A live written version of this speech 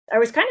I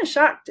was kind of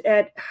shocked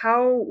at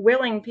how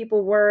willing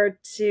people were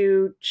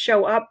to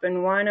show up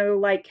and want to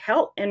like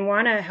help and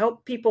want to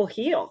help people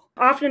heal.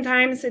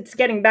 Oftentimes it's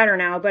getting better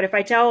now, but if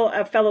I tell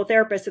a fellow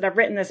therapist that I've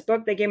written this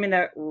book, they give me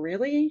the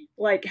really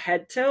like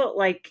head tilt.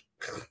 Like,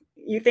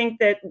 you think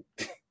that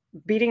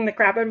beating the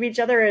crap out of each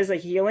other is a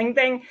healing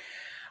thing?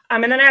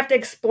 And then I have to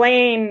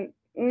explain,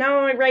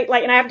 no, right?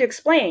 Like, and I have to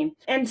explain.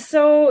 And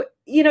so,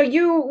 you know,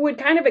 you would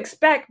kind of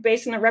expect,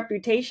 based on the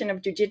reputation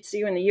of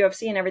jiu-jitsu and the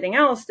UFC and everything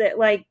else, that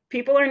like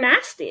people are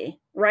nasty,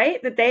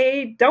 right? That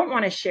they don't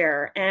want to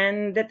share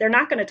and that they're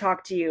not going to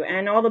talk to you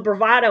and all the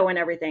bravado and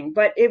everything.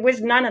 But it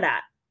was none of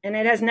that. And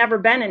it has never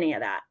been any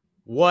of that.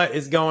 What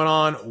is going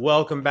on?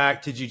 Welcome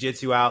back to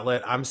Jiu-Jitsu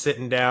Outlet. I'm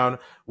sitting down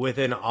with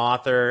an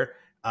author,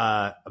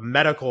 a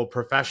medical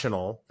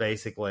professional,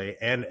 basically,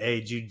 and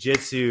a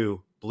jiu-jitsu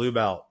blue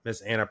belt,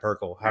 Miss Anna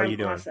Pirkl. How are you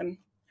doing? Awesome.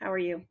 How are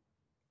you?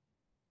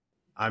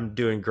 I'm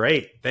doing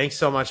great. Thanks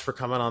so much for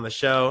coming on the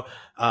show.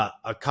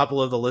 A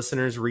couple of the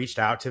listeners reached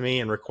out to me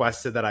and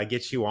requested that I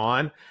get you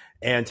on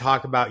and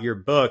talk about your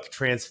book,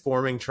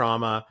 Transforming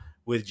Trauma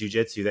with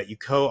Jiu-Jitsu, that you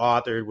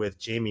co-authored with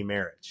Jamie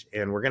Marich.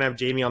 And we're going to have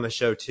Jamie on the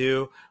show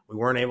too. We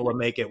weren't able to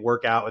make it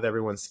work out with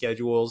everyone's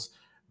schedules,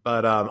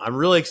 but I'm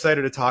really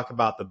excited to talk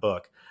about the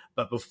book.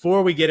 But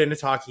before we get into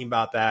talking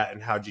about that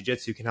and how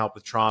jiu-jitsu can help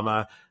with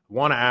trauma, I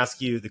want to ask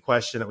you the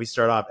question that we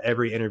start off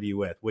every interview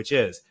with, which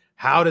is,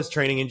 how does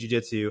training in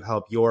jiu-jitsu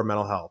help your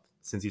mental health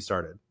since you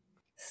started?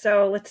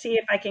 So let's see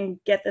if I can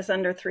get this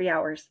under 3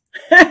 hours,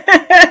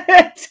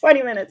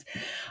 20 minutes.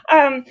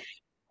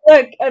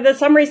 Look, the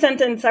summary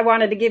sentence I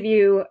wanted to give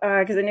you,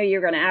 because I knew you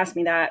were going to ask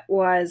me that,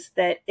 was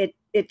that it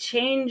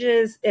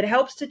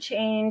helps to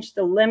change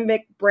the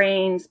limbic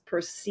brain's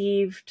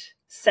perceived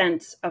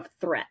sense of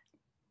threat.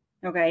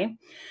 Okay.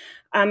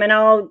 And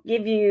I'll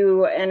give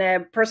you a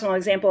personal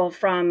example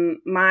from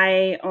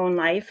my own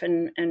life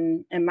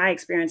and my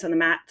experience on the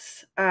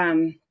mats.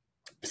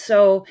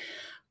 So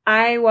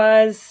I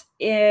was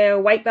a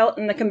white belt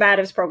in the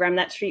combatives program,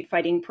 that street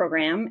fighting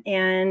program.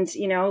 And,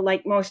 you know,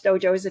 like most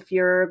dojos, if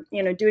you're,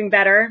 you know, doing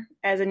better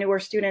as a newer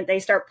student, they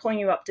start pulling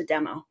you up to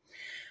demo.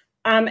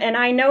 And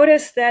I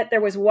noticed that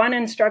there was one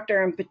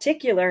instructor in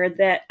particular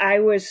that I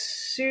was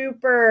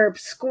super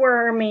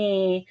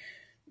squirmy,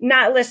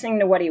 not listening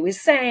to what he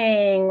was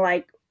saying,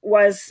 like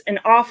was an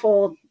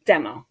awful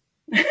demo,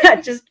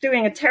 just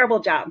doing a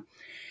terrible job.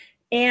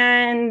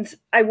 And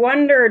I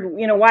wondered,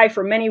 you know, why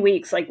for many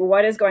weeks, like,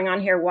 what is going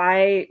on here?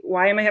 Why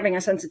am I having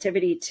a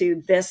sensitivity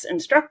to this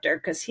instructor?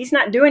 Because he's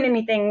not doing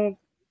anything,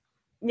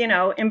 you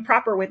know,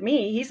 improper with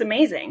me. He's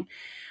amazing.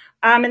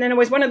 And then it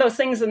was one of those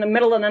things in the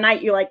middle of the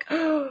night, you're like,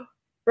 oh,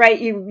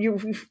 right.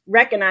 You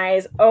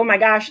recognize, oh my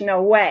gosh,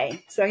 no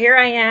way. So here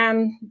I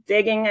am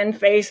digging in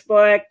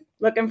Facebook,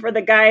 looking for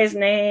the guy's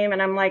name.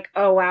 And I'm like,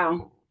 oh,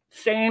 wow.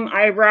 Same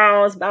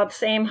eyebrows, about the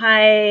same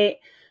height,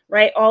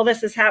 right? All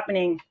this is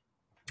happening.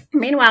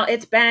 Meanwhile,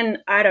 it's been,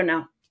 I don't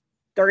know,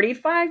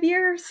 35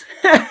 years,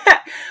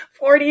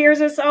 40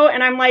 years or so.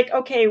 And I'm like,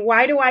 okay,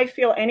 why do I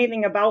feel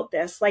anything about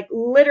this? Like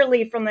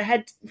literally from my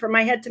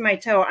head to my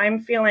toe,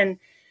 I'm feeling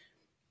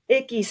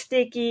icky,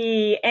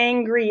 sticky,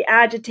 angry,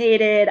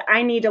 agitated.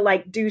 I need to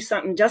like do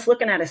something just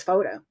looking at his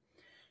photo.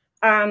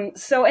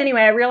 So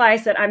anyway, I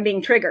realized that I'm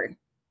being triggered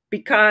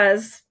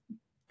because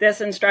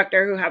this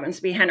instructor, who happens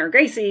to be Henry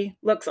Gracie,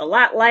 looks a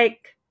lot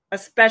like a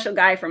special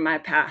guy from my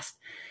past.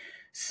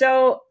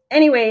 So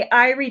anyway,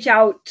 I reach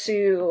out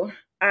to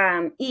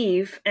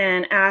Eve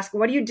and ask,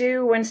 what do you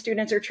do when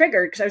students are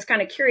triggered? Because I was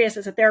kind of curious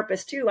as a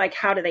therapist too, like,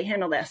 how do they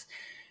handle this?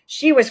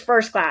 She was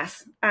first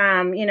class,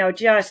 you know,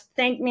 just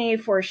thank me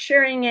for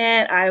sharing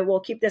it. I will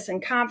keep this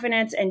in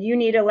confidence and you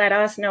need to let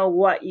us know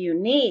what you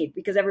need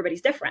because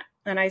everybody's different.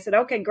 And I said,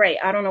 okay, great.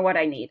 I don't know what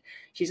I need.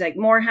 She's like,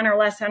 more Henner,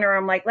 less Henner.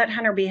 I'm like, let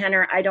Henner be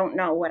Henner. I don't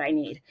know what I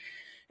need.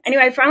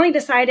 Anyway, I finally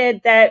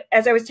decided that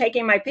as I was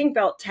taking my pink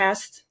belt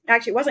test,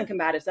 actually it wasn't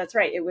combatives. That's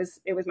right. It was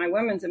my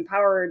women's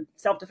empowered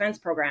self-defense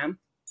program.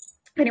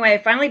 Anyway, I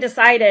finally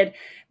decided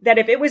that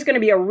if it was going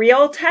to be a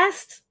real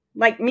test,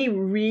 like me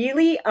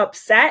really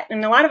upset,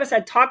 and a lot of us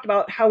had talked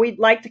about how we'd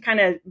like to kind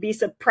of be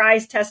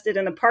surprise tested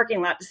in the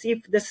parking lot to see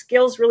if the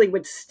skills really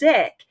would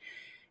stick,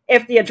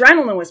 if the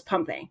adrenaline was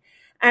pumping.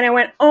 And I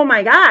went, oh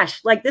my gosh,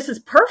 like this is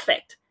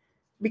perfect.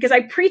 Because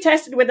I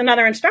pre-tested with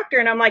another instructor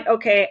and I'm like,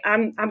 okay,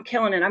 I'm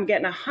killing it. I'm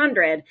getting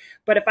 100.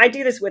 But if I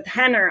do this with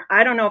Henner,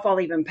 I don't know if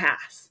I'll even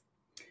pass.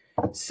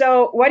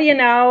 So what do you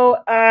know?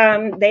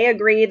 They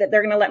agree that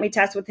they're going to let me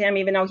test with him,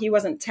 even though he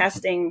wasn't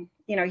testing.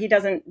 You know, he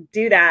doesn't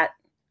do that.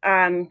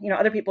 You know,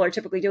 other people are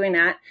typically doing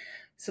that.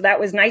 So that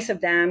was nice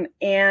of them.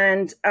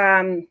 And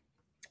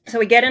so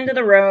we get into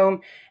the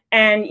room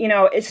and, you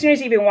know, as soon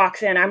as he even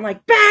walks in, I'm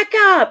like, back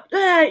up.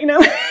 You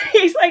know,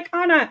 he's like,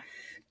 Anna,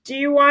 do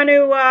you want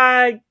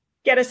to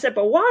get a sip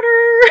of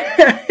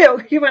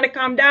water? You want to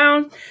calm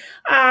down?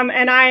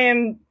 And I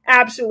am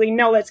absolutely,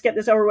 no, let's get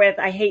this over with.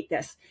 I hate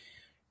this.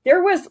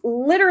 There was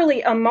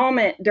literally a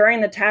moment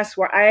during the test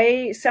where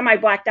I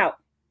semi-blacked out.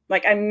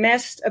 Like I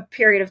missed a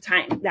period of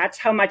time. That's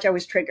how much I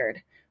was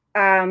triggered.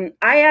 I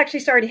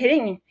actually started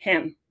hitting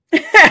him.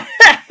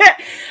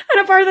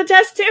 and a part of the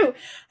test too.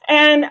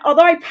 And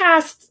although I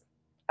passed,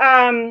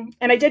 and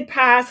I did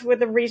pass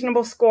with a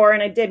reasonable score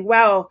and I did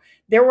well,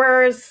 there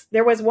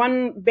was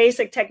one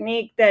basic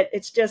technique that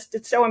it's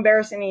so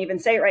embarrassing to even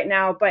say it right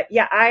now. But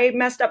yeah, I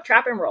messed up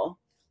trap and roll.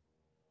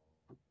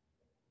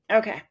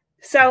 Okay.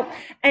 So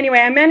anyway,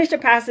 I managed to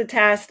pass the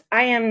test.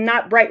 I am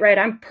not bright red.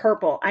 I'm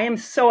purple. I am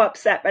so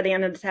upset by the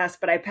end of the test,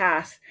 but I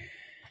pass.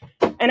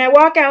 And I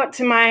walk out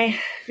to my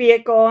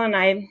vehicle and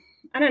I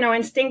don't know,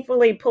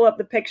 instinctively pull up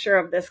the picture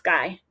of this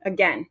guy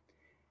again.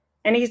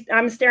 And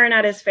I'm staring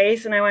at his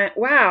face and I went,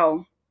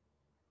 wow,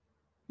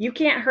 you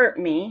can't hurt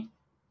me.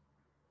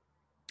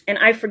 And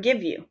I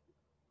forgive you.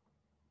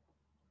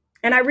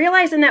 And I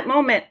realized in that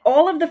moment,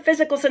 all of the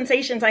physical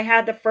sensations I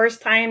had the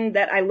first time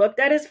that I looked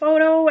at his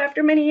photo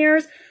after many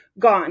years,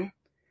 gone.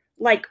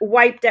 Like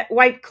wiped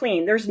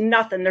clean. There's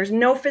nothing. There's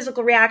no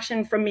physical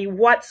reaction from me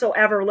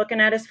whatsoever looking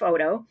at his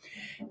photo.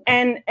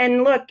 And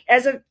look,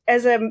 as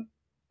a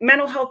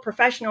mental health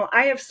professional,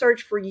 I have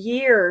searched for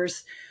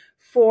years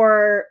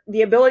for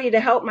the ability to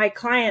help my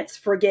clients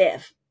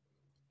forgive.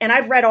 And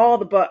I've read all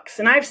the books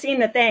and I've seen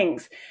the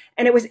things.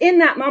 And it was in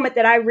that moment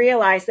that I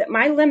realized that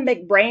my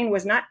limbic brain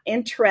was not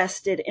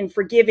interested in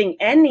forgiving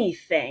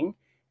anything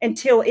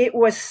until it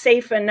was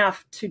safe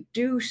enough to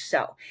do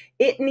so.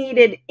 It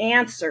needed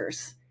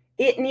answers.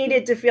 It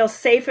needed to feel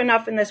safe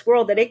enough in this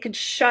world that it could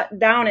shut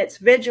down its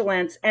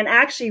vigilance and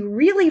actually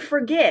really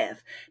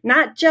forgive.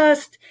 Not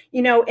just,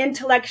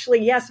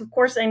 intellectually, yes, of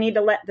course I need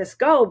to let this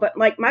go, but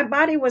like my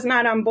body was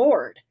not on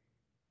board.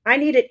 I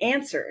needed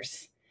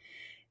answers.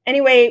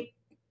 Anyway,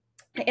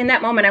 in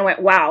that moment, I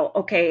went, wow,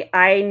 okay,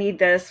 I need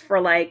this for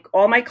like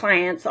all my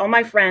clients, all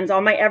my friends,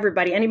 all my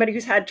everybody, anybody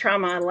who's had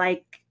trauma,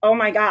 like, oh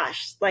my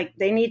gosh, like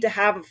they need to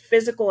have a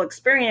physical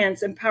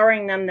experience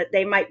empowering them that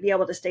they might be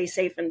able to stay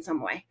safe in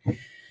some way.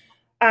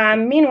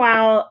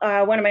 Meanwhile,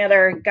 one of my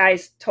other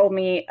guys told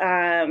me,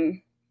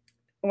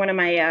 one of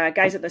my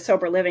guys at the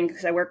Sober Living,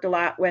 because I worked a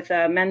lot with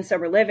men's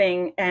Sober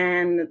Living,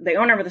 and the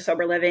owner of the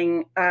Sober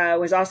Living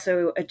was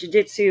also a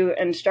jiu-jitsu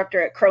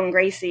instructor at Crone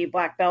Gracie,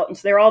 black belt. And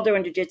so they're all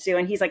doing jiu-jitsu.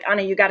 And he's like,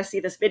 Anna, you got to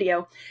see this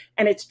video.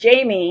 And it's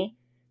Jamie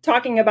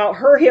talking about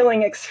her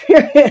healing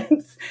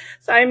experience.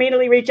 So I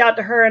immediately reach out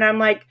to her and I'm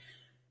like,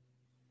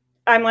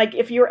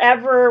 if you're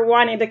ever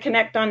wanting to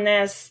connect on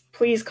this,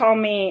 please call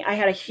me. I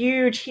had a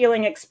huge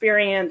healing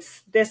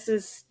experience. This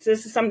is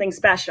something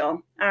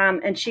special.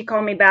 And she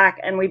called me back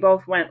and we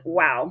both went,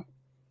 wow.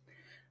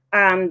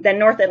 Then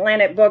North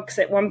Atlantic Books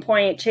at one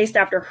point chased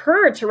after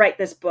her to write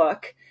this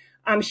book.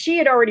 She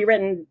had already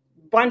written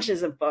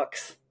bunches of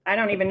books. I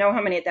don't even know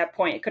how many at that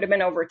point. It could have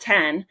been over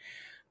 10.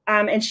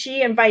 And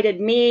she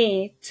invited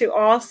me to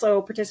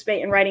also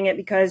participate in writing it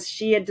because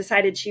she had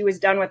decided she was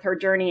done with her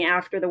journey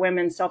after the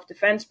women's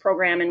self-defense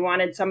program and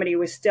wanted somebody who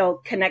was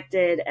still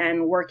connected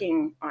and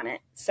working on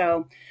it.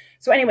 So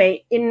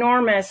anyway,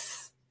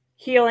 enormous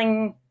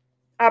healing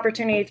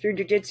opportunity through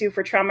jiu-jitsu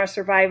for trauma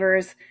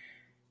survivors.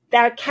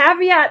 That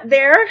caveat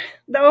there,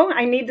 though,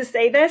 I need to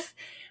say this,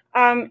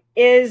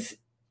 is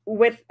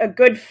with a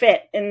good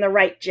fit in the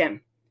right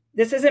gym.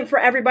 This isn't for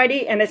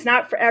everybody, and it's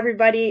not for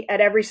everybody at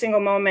every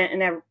single moment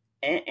and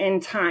in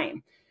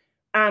time.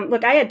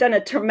 Look, I had done a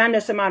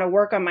tremendous amount of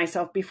work on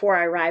myself before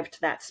I arrived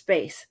to that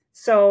space.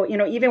 So,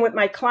 even with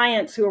my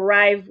clients who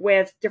arrive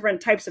with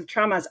different types of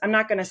traumas, I'm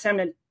not going to send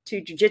them to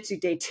Jiu-Jitsu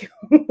day 2.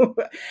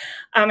 And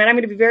I'm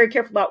going to be very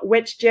careful about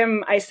which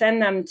gym I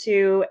send them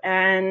to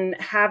and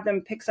have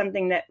them pick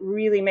something that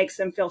really makes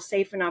them feel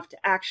safe enough to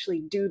actually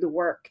do the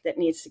work that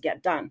needs to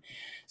get done.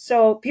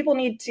 So people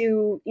need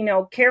to,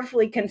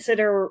 carefully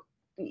consider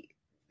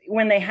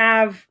when they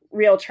have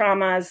real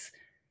traumas,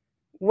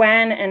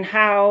 when and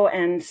how,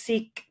 and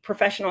seek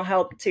professional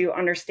help to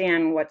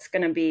understand what's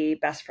going to be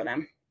best for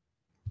them.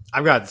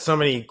 I've got so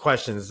many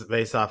questions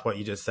based off what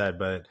you just said,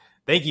 but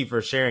thank you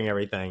for sharing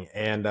everything.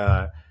 And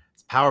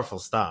it's powerful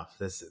stuff.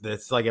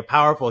 It's like a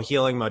powerful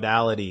healing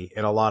modality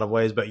in a lot of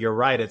ways, but you're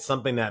right. It's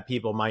something that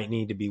people might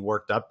need to be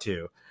worked up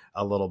to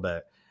a little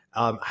bit.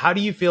 How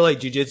do you feel like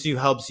jiu-jitsu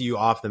helps you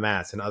off the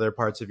mats in other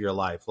parts of your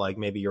life, like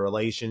maybe your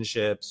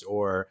relationships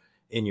or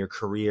in your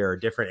career,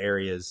 different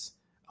areas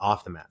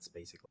off the mats,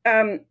 basically?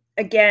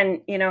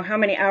 Again, how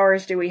many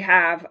hours do we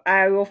have?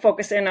 I will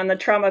focus in on the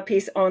trauma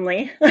piece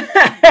only.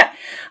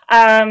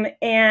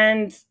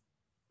 And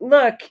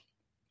look,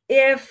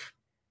 and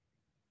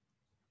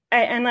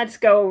let's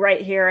go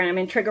right here. And I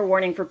mean, trigger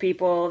warning for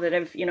people that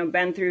have,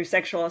 been through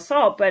sexual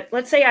assault, but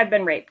let's say I've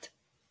been raped.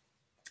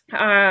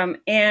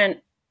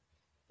 And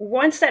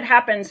once that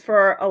happens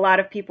for a lot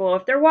of people,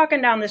 if they're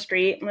walking down the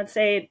street, let's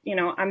say,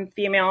 I'm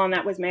female and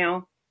that was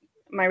male,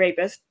 my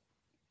rapist.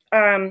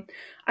 I'm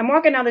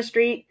walking down the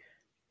street.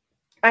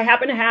 I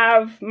happen to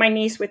have my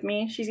niece with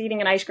me. She's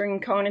eating an ice cream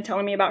cone and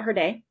telling me about her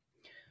day.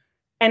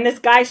 And this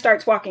guy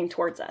starts walking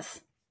towards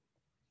us.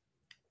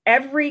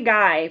 Every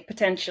guy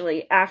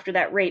potentially after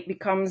that rape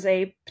becomes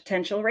a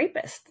potential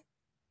rapist.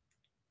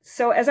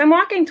 So as I'm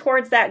walking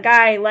towards that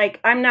guy, like,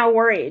 I'm now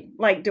worried.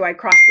 Like, do I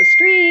cross the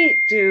street?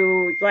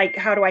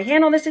 How do I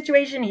handle this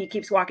situation? He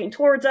keeps walking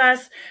towards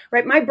us,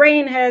 right? My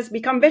brain has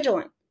become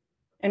vigilant.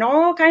 in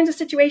all kinds of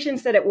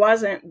situations that it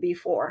wasn't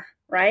before,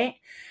 right?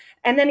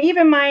 And then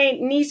even my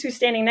niece who's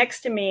standing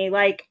next to me,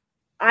 like,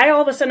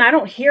 all of a sudden, I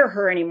don't hear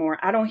her anymore.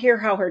 I don't hear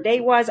how her day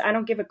was. I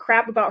don't give a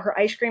crap about her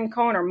ice cream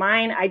cone or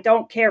mine. I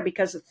don't care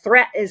because the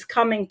threat is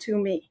coming to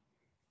me.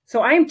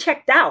 So I'm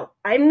checked out.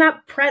 I'm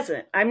not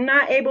present. I'm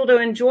not able to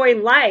enjoy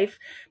life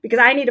because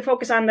I need to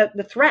focus on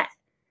the threat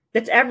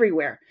that's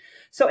everywhere.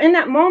 So in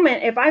that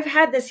moment, if I've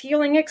had this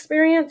healing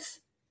experience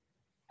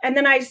and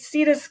then I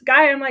see this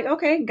guy, I'm like,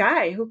 okay,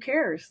 guy, who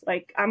cares?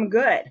 Like, I'm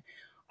good.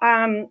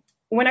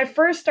 When I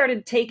first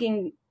started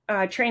taking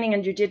training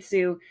in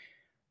jiu-jitsu,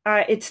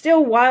 it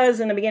still was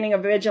in the beginning a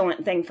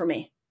vigilant thing for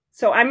me.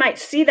 So I might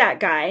see that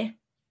guy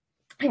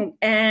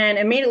and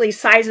immediately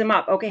size him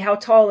up. Okay, how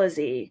tall is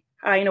he?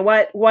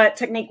 What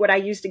technique would I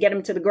use to get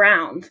him to the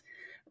ground?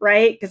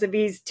 Right? Because if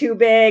he's too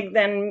big,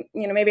 then,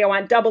 maybe I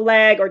want double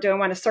leg, or do I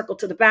want to circle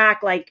to the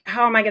back? Like,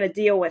 how am I going to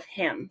deal with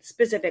him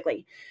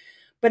specifically?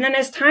 But then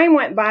as time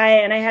went by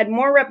and I had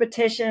more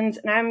repetitions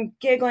and I'm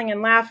giggling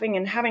and laughing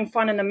and having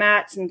fun in the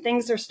mats and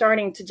things are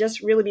starting to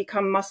just really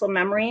become muscle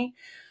memory,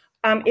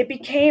 it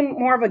became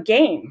more of a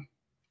game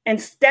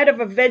instead of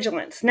a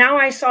vigilance. Now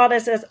I saw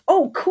this as,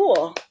 oh,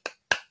 cool.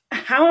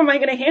 How am I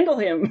going to handle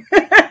him?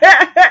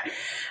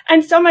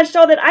 And so much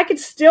so that I could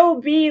still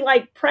be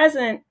like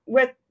present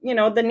with,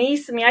 the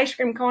niece and the ice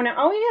cream cone.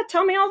 Oh yeah,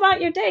 tell me all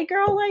about your day,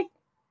 girl. Like,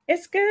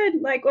 it's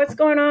good. Like, what's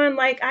going on?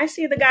 Like, I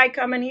see the guy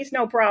coming. He's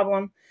no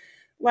problem.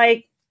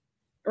 Like,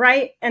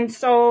 right. And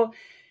so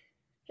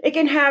it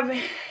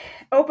can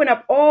open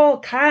up all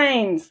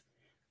kinds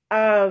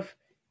of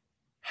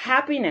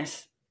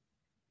happiness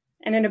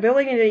and an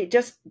ability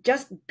to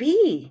just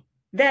be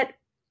that.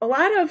 A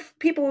lot of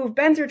people who've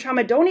been through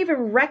trauma don't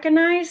even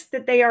recognize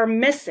that they are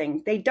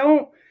missing. They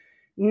don't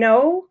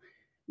know,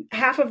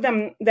 half of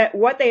them, that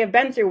what they have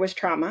been through was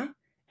trauma,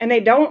 and they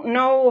don't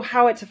know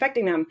how it's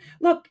affecting them.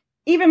 Look,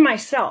 even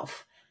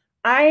myself,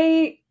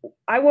 I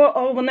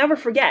will never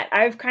forget.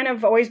 I've kind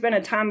of always been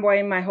a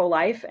tomboy my whole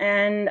life,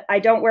 and I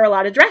don't wear a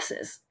lot of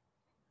dresses.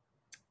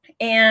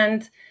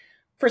 And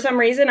for some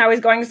reason, I was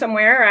going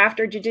somewhere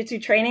after jiu-jitsu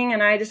training,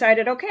 and I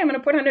decided, okay, I'm going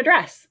to put on a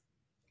dress.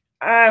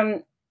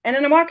 And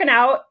then I'm walking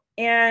out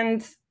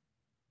and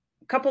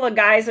a couple of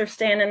guys are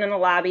standing in the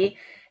lobby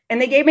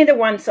and they gave me the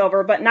 1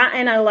 silver, but not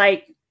in a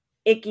like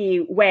icky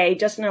way,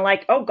 just in a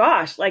like, oh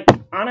gosh, like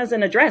Anna's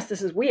in a dress.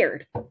 This is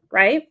weird.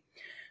 Right.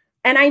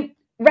 And I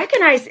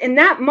recognized in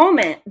that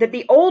moment that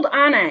the old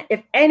Anna,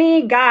 if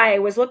any guy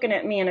was looking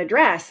at me in a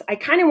dress, I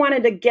kind of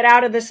wanted to get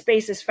out of this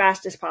space as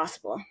fast as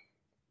possible.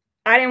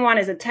 I didn't want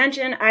his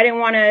attention. I didn't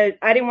want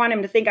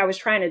him to think I was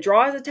trying to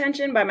draw his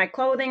attention by my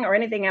clothing or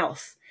anything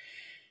else.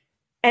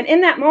 And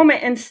in that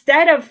moment,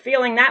 instead of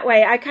feeling that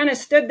way, I kind of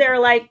stood there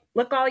like,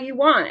 look all you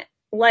want.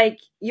 Like,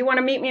 you want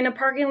to meet me in a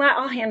parking lot?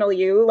 I'll handle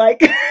you.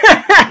 Like, and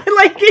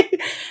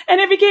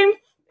it became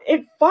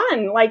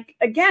fun. Like,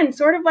 again,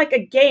 sort of like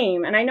a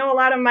game. And I know a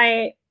lot of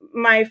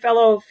my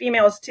fellow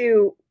females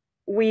too,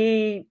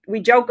 we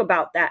joke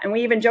about that. And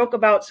we even joke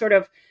about sort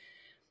of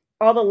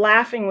all the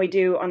laughing we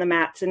do on the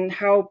mats and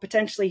how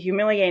potentially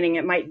humiliating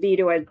it might be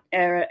to an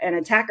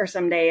attacker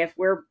someday if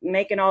we're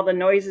making all the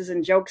noises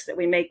and jokes that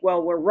we make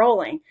while we're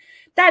rolling.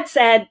 That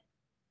said,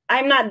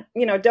 I'm not,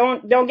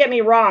 don't get me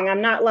wrong.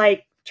 I'm not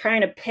like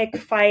trying to pick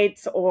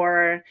fights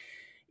or,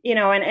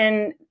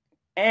 and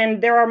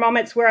there are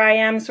moments where I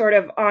am sort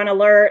of on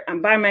alert.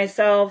 I'm by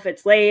myself.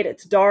 It's late.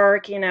 It's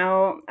dark.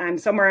 I'm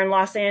somewhere in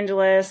Los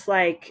Angeles.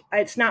 Like,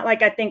 it's not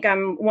like I think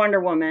I'm Wonder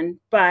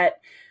Woman, but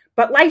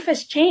life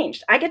has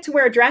changed. I get to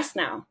wear a dress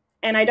now,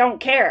 and I don't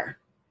care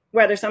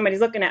whether somebody's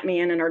looking at me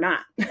in it or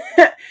not.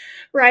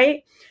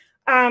 Right?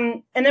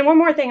 And then one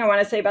more thing I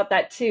want to say about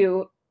that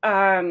too.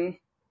 And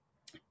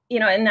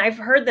I've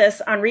heard this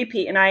on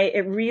repeat, and I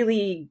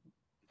really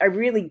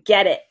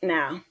get it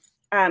now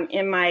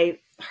in my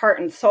heart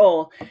and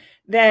soul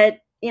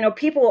that,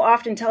 people will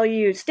often tell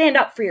you, stand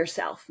up for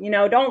yourself.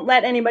 Don't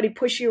let anybody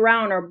push you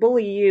around or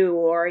bully you,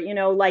 or,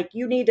 like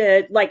you need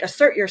to like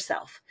assert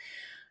yourself.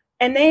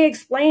 And they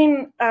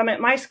explain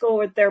at my school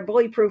with their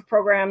bully proof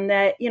program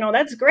that,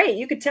 that's great.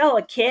 You could tell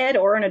a kid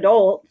or an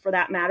adult for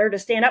that matter to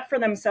stand up for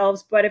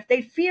themselves. But if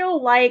they feel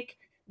like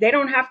they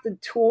don't have the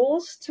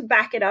tools to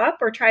back it up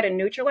or try to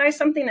neutralize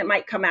something that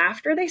might come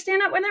after they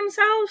stand up with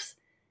themselves,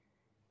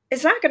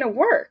 it's not going to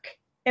work.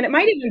 And it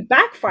might even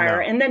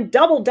backfire and then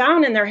double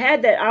down in their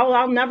head that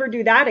I'll never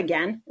do that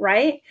again.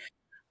 Right.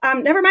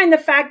 Never mind the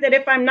fact that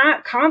if I'm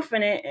not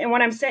confident in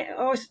what I'm saying,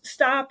 oh,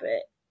 stop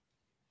it.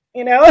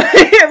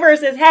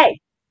 Versus,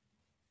 hey,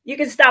 you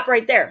can stop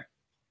right there.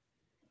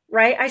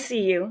 Right? I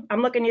see you.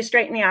 I'm looking you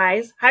straight in the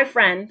eyes. Hi,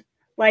 friend.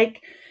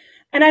 Like,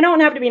 and I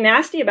don't have to be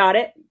nasty about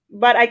it,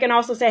 but I can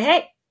also say,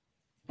 hey,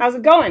 how's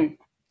it going?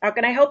 How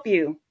can I help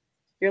you?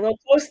 You're a little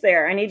close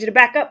there. I need you to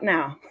back up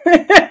now.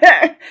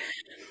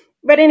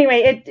 But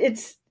anyway,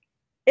 it's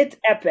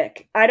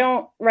epic.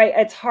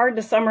 It's hard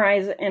to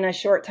summarize in a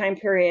short time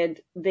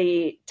period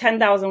the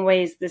 10,000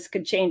 ways this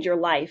could change your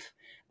life.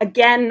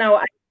 Again, though,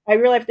 I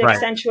really have to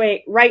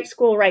accentuate right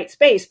school, right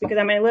space, because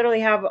I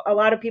literally have a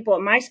lot of people at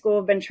my school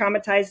have been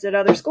traumatized at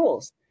other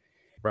schools.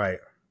 Right.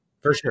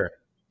 For sure.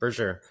 For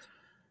sure.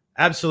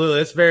 Absolutely.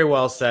 It's very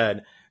well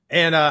said.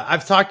 And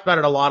I've talked about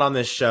it a lot on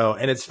this show.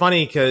 And it's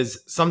funny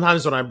because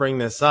sometimes when I bring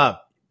this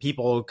up,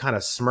 people kind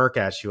of smirk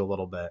at you a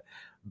little bit.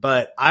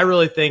 But I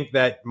really think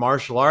that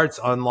martial arts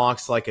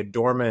unlocks like a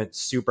dormant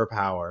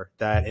superpower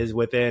that is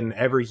within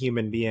every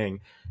human being.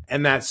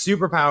 And that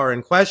superpower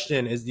in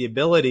question is the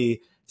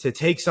ability to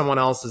take someone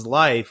else's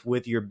life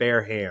with your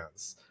bare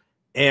hands.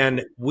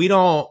 And we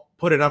don't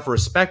put enough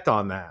respect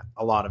on that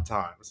a lot of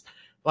times.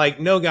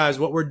 Like, no, guys,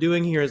 what we're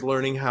doing here is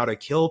learning how to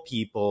kill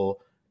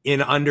people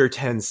in under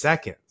 10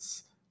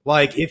 seconds.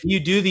 Like, if you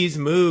do these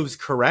moves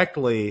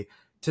correctly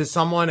to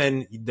someone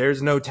and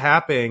there's no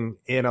tapping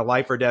in a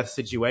life or death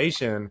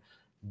situation,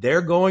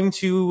 they're going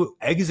to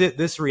exit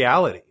this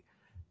reality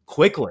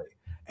quickly.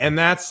 And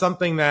that's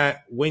something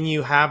that when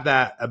you have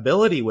that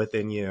ability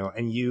within you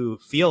and you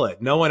feel it,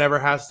 no one ever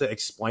has to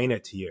explain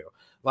it to you.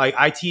 Like,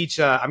 I teach,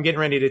 I'm getting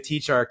ready to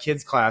teach our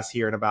kids class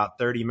here in about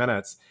 30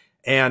 minutes.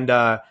 And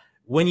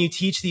when you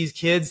teach these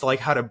kids like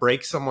how to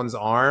break someone's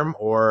arm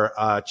or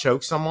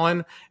choke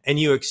someone, and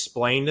you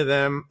explain to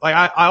them, like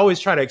I always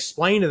try to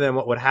explain to them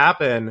what would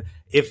happen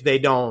if they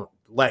don't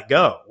let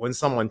go when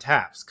someone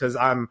taps, because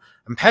I'm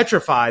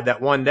petrified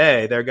that one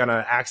day they're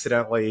gonna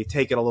accidentally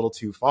take it a little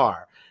too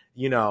far,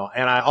 you know.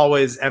 And I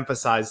always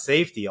emphasize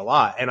safety a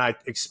lot, and I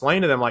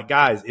explain to them, like,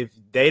 guys, if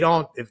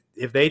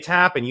they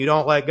tap and you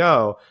don't let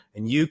go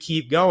and you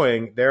keep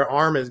going, their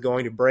arm is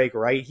going to break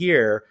right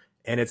here.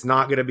 And it's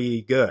not going to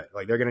be good.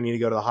 Like, they're going to need to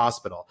go to the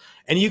hospital.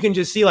 And you can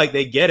just see, like,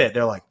 they get it.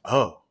 They're like,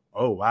 oh,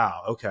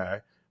 wow. Okay.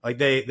 Like,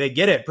 they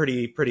get it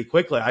pretty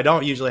quickly. I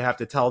don't usually have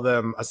to tell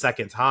them a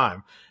second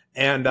time.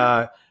 And,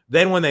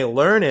 then when they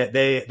learn it,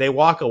 they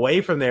walk away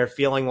from there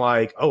feeling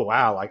like, oh,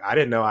 wow, like, I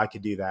didn't know I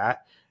could do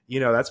that. You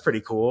know, that's pretty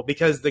cool.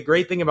 Because the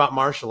great thing about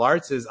martial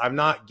arts is I'm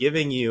not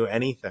giving you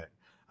anything.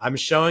 I'm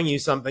showing you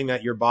something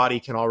that your body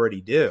can already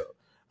do.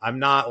 I'm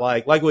not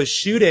like with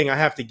shooting, I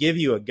have to give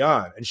you a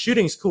gun, and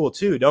shooting's cool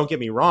too. Don't get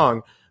me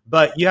wrong,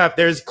 but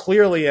there's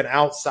clearly an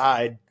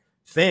outside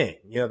thing,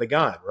 you know, the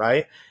gun,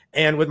 right?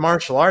 And with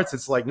martial arts,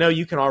 it's like, no,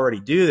 you can already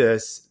do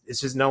this.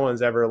 It's just no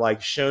one's ever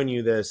like shown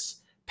you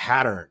this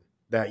pattern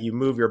that you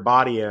move your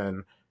body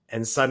in,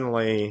 and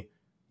suddenly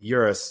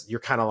you're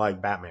kind of like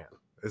Batman.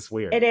 It's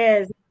weird. It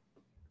is.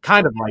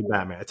 Kind of like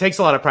Batman. It takes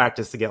a lot of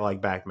practice to get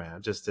like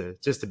Batman, just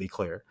to be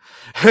clear.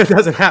 It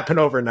doesn't happen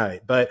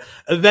overnight, but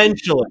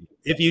eventually,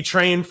 if you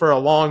train for a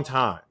long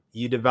time,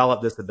 you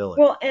develop this ability.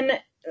 Well,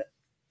 and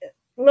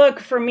look,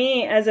 for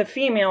me as a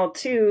female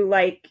too,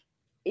 like,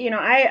 you know,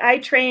 I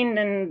trained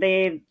in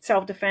the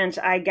self-defense,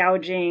 eye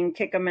gouging,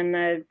 kick them in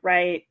the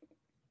right.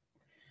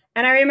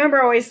 And I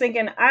remember always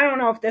thinking, I don't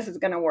know if this is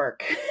going to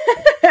work.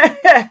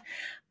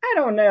 I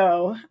don't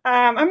know.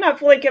 I'm not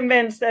fully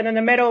convinced that in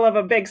the middle of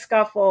a big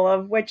scuffle,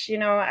 of which, you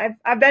know,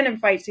 I've been in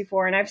fights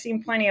before, and I've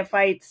seen plenty of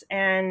fights,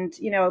 and,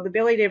 you know, the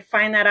ability to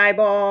find that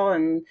eyeball,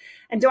 and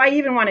do I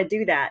even want to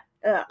do that?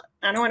 I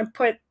don't want to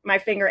put my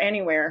finger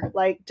anywhere.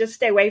 Like, just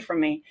stay away from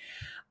me.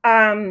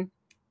 And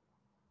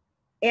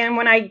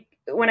when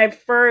I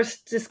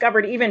first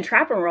discovered even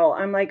trap and roll,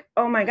 I'm like,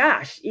 oh my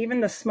gosh,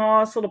 even the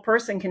smallest little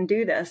person can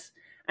do this.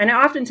 And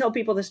I often tell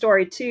people the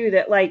story too,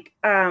 that like,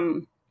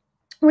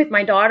 with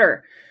my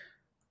daughter,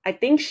 I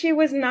think she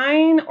was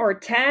 9 or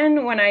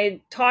 10 when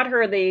I taught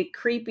her the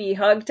creepy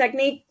hug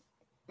technique.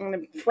 I'm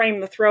going to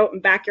frame the throat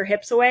and back your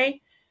hips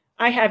away.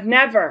 I have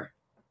never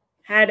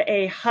had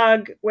a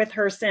hug with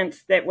her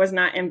since that was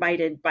not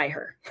invited by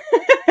her.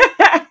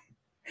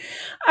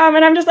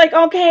 And I'm just like,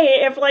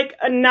 okay, if like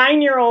a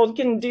 9-year-old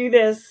can do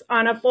this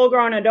on a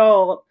full-grown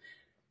adult,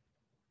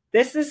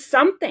 this is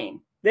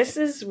something. This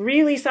is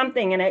really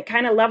something, and it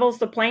kind of levels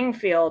the playing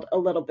field a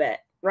little bit,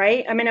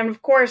 right? I mean, and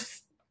of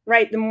course,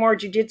 right, the more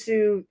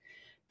jiu-jitsu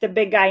the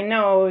big guy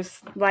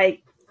knows,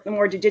 like, the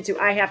more jiu-jitsu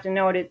I have to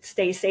know to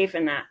stay safe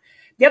in that.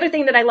 The other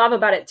thing that I love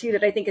about it too,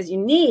 that I think is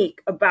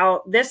unique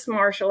about this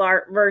martial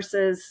art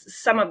versus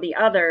some of the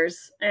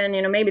others, and,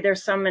 you know, maybe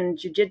there's some in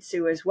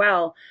jiu-jitsu as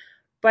well,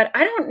 but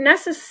I don't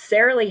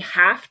necessarily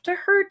have to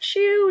hurt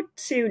you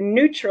to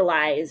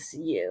neutralize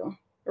you,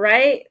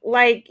 right?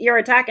 Like, you're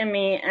attacking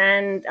me,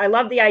 and I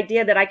love the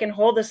idea that I can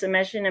hold the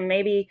submission, and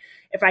maybe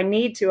if I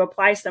need to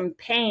apply some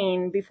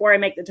pain before I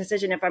make the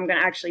decision if I'm going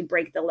to actually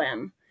break the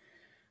limb.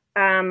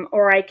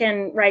 Or I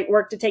can, right,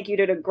 work to take you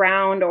to the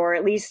ground, or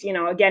at least, you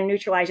know, again,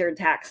 neutralize your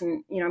attacks.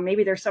 And, you know,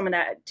 maybe there's some of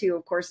that too,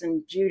 of course,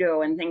 in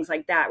judo and things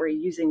like that, where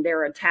you're using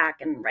their attack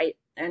and right.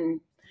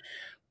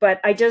 But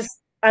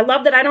I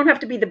love that I don't have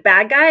to be the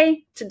bad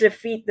guy to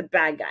defeat the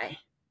bad guy.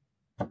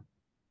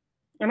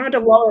 I don't have to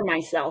lower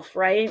myself,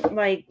 right?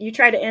 Like, you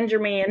try to injure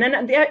me, and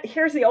then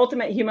here's the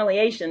ultimate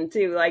humiliation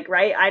too. Like,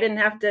 right, I didn't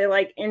have to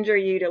like injure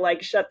you to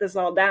like shut this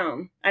all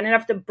down. I didn't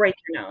have to break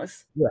your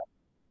nose. Yeah.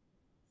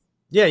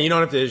 Yeah, you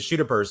don't have to shoot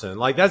a person.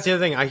 Like, that's the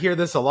other thing. I hear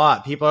this a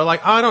lot. People are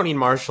like, oh, I don't need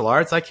martial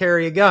arts. I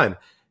carry a gun.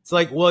 It's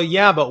like, well,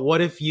 yeah, but what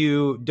if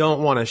you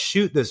don't want to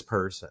shoot this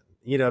person?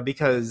 You know,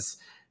 because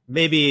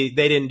maybe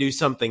they didn't do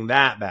something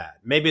that bad.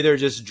 Maybe they're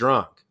just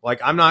drunk. Like,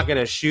 I'm not going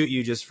to shoot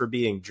you just for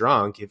being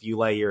drunk if you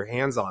lay your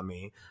hands on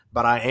me.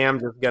 but I am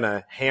just going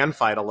to hand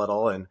fight a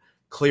little and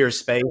clear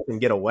space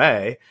and get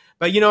away.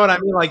 But you know what I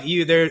mean? Like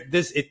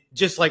it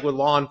just like with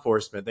law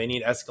enforcement, they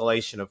need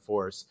escalation of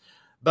force.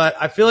 But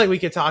I feel like we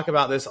could talk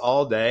about this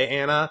all day,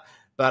 Anna,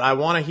 but I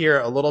want to hear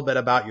a little bit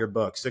about your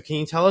book. So can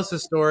you tell us the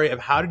story of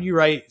how did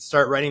you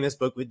start writing this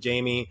book with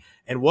Jamie,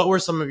 and what were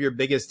some of your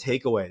biggest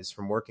takeaways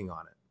from working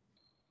on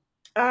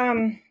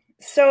it?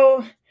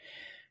 So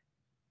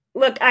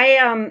look,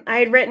 I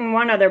had written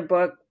one other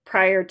book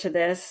prior to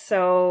this.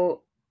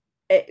 So,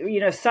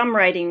 some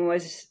writing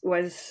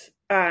was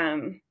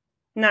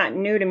not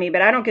new to me,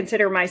 but I don't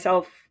consider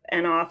myself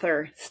an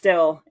author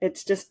still.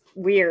 It's just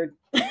weird.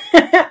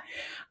 I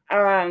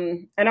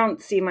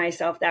don't see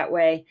myself that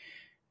way.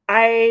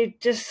 I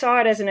just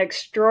saw it as an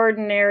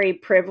extraordinary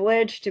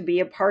privilege to be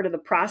a part of the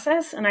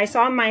process. And I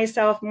saw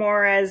myself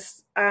more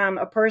as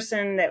a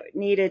person that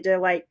needed to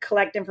like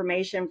collect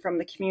information from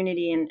the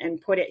community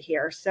and put it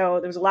here. So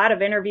there was a lot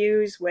of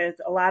interviews with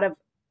a lot of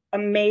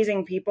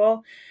amazing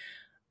people,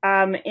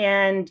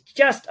 and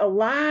just a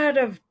lot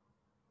of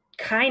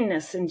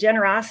kindness and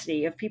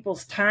generosity of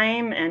people's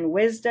time and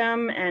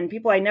wisdom, and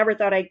people I never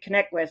thought I'd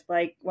connect with,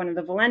 like one of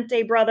the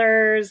Valente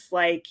brothers,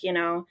 like,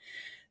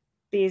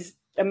 these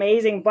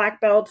amazing black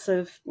belts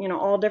of,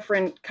 all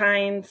different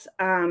kinds.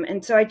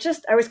 And so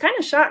I was kind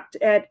of shocked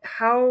at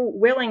how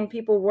willing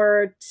people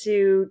were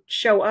to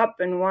show up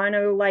and want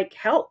to like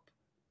help,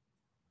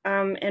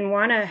 and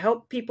want to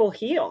help people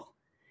heal.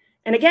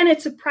 And again,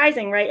 it's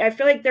surprising, right? I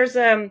feel like there's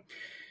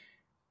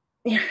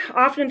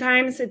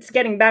oftentimes it's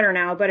getting better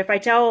now, but if I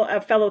tell a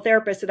fellow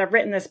therapist that I've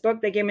written this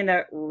book, they give me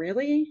the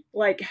really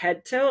like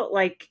head tilt.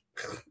 Like,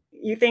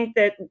 you think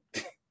that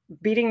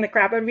beating the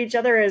crap out of each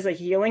other is a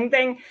healing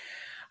thing?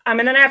 And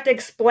then I have to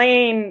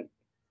explain,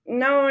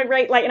 no,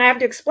 right? Like, and I have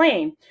to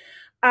explain.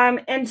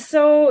 And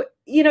so,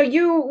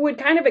 you would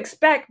kind of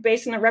expect,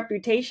 based on the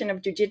reputation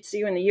of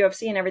jiu-jitsu and the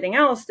UFC and everything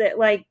else, that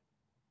like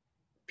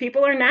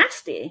people are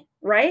nasty,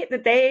 right?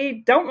 That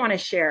they don't want to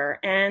share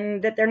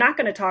and that they're not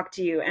going to talk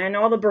to you and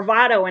all the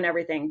bravado and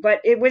everything.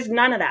 But it was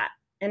none of that.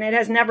 And it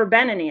has never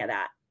been any of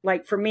that.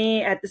 Like for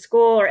me at the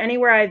school or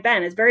anywhere I've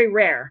been, it's very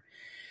rare.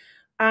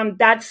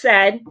 That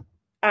said,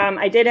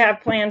 I did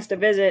have plans to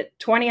visit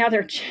 20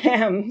 other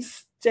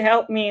gyms to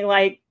help me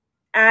like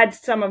add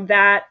some of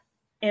that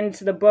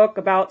into the book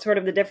about sort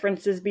of the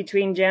differences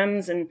between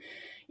gyms and,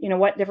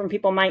 what different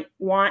people might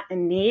want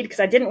and need. Because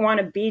I didn't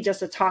want to be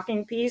just a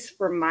talking piece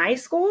for my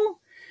school.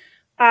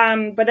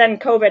 But then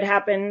COVID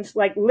happened,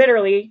 like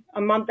literally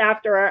a month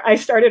after I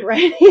started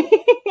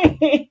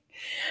writing.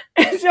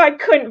 And so I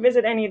couldn't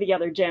visit any of the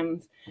other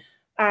gyms.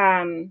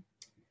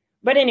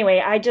 But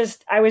anyway,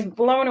 I was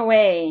blown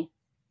away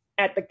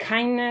at the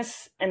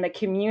kindness and the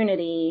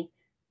community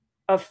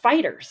of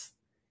fighters,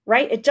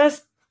 right?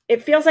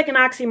 It feels like an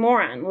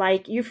oxymoron.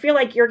 Like you feel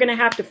like you're going to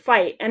have to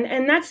fight.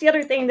 And that's the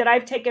other thing that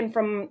I've taken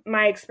from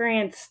my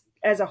experience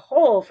as a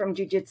whole from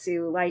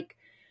jiu-jitsu. Like,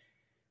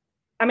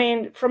 I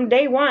mean, from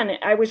day one,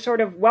 I was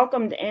sort of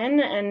welcomed in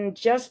and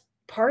just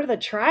part of the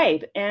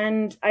tribe.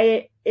 And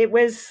it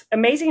was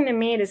amazing to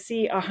me to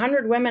see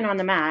 100 women on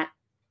the mat,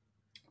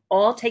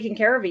 all taking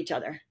care of each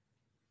other.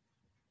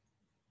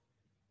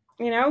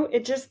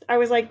 I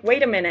was like,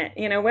 wait a minute,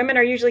 women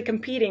are usually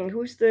competing.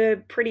 Who's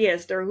the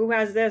prettiest or who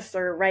has this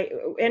or right.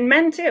 And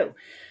men too.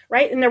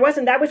 Right. And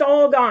that was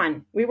all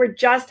gone. We were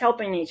just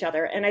helping each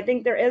other. And I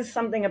think there is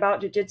something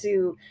about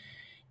jiu-jitsu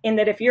in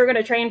that if you're going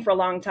to train for a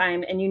long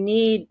time and you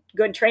need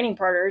good training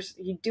partners,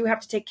 you do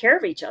have to take care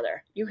of each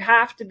other. You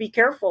have to be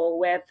careful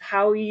with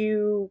how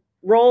you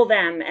roll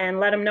them and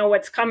let them know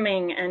what's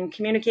coming and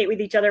communicate with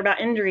each other about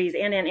injuries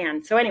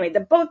and. So anyway, the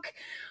book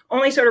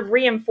only sort of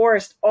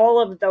reinforced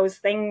all of those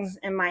things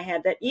in my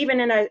head, that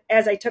even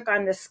as I took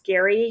on this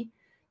scary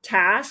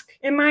task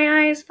in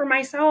my eyes for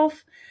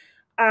myself,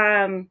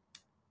 the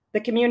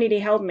community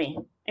held me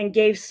and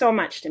gave so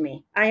much to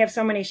me. I have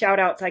so many shout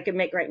outs I could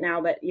make right now,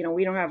 but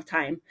we don't have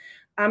time.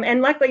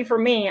 And luckily for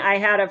me, I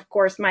had, of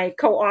course, my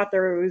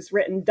co-author who's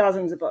written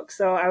dozens of books.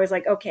 So I was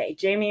like, okay,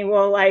 Jamie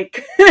will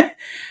like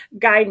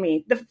guide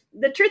me.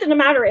 The truth of the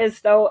matter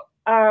is, though,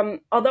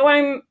 although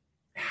I'm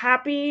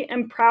happy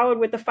and proud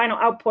with the final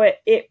output,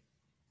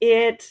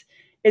 it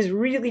is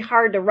really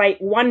hard to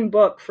write one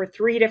book for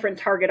 3 different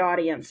target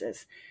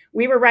audiences.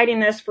 We were writing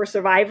this for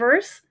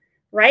survivors,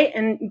 right?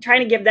 And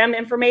trying to give them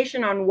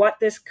information on what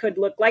this could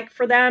look like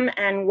for them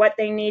and what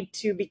they need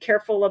to be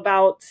careful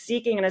about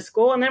seeking in a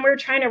school. And then we were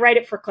trying to write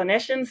it for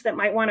clinicians that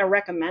might want to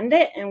recommend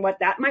it and what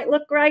that might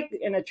look like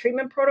in a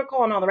treatment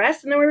protocol and all the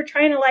rest. And then we were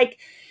trying to like,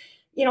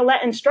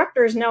 let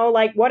instructors know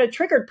like what a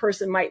triggered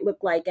person might look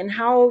like and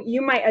how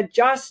you might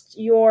adjust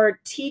your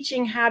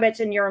teaching habits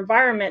and your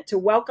environment to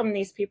welcome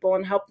these people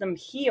and help them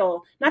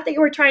heal. Not that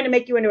you were trying to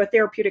make you into a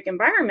therapeutic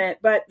environment,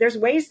 but there's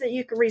ways that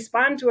you can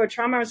respond to a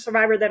trauma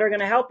survivor that are going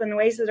to help and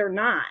ways that are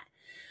not.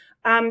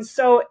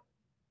 So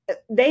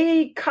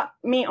they cut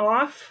me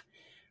off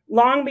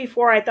long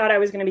before I thought I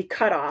was going to be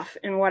cut off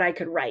in what I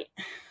could write.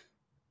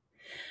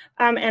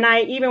 And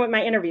even with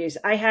my interviews,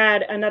 I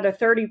had another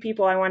 30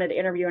 people I wanted to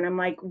interview. And I'm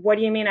like, what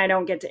do you mean I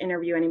don't get to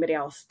interview anybody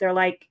else? They're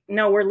like,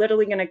 no, we're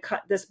literally going to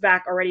cut this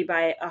back already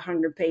by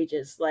 100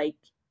 pages. Like,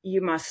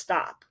 you must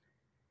stop.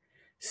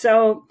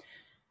 So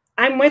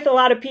I'm with a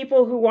lot of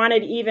people who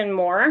wanted even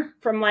more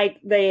from like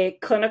the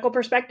clinical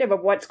perspective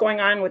of what's going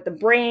on with the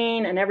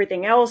brain and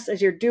everything else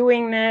as you're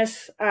doing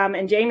this.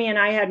 And Jamie and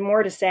I had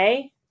more to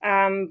say,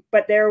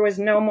 but there was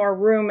no more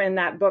room in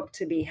that book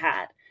to be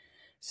had.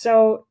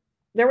 So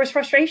there was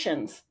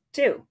frustrations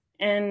too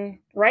in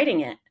writing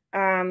it.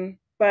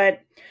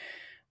 But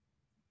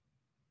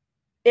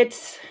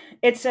it's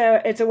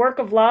a work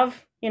of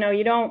love. You know,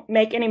 you don't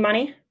make any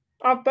money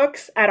off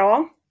books at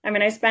all. I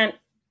mean, I spent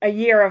a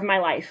year of my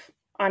life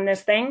on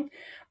this thing,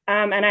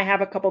 and I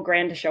have a couple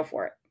grand to show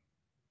for it.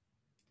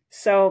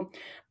 So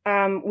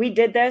we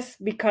did this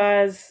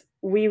because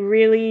we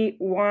really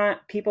want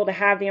people to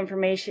have the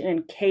information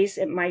in case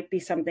it might be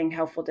something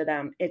helpful to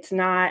them. It's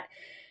not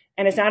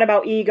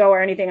about ego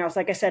or anything else.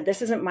 Like I said,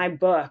 this isn't my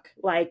book.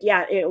 Like,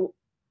 yeah,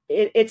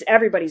 it's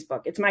everybody's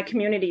book. It's my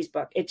community's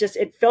book.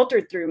 It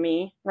filtered through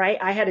me, right?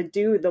 I had to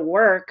do the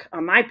work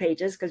on my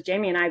pages because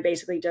Jamie and I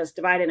basically just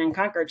divided and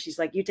conquered. She's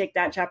like, you take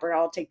that chapter,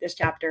 I'll take this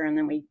chapter. And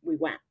then we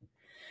went.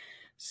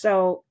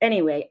 So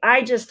anyway,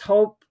 I just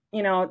hope,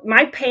 you know,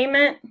 my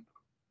payment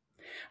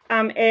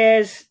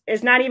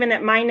is not even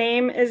that my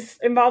name is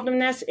involved in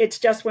this. It's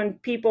just when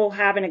people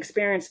have an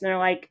experience and they're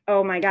like,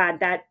 oh my God,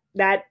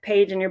 that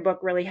page in your book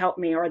really helped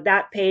me, or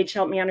that page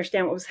helped me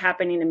understand what was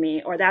happening to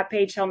me, or that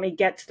page helped me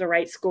get to the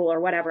right school or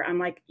whatever. I'm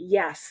like,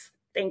 yes,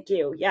 thank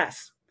you.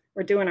 Yes,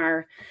 we're doing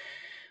our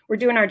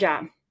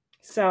job.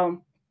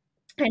 So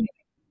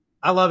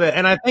I love it.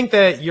 And I think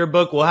that your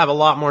book will have a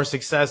lot more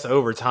success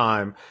over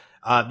time.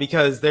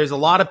 Because there's a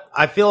lot of,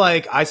 I feel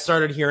like I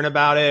started hearing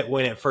about it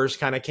when it first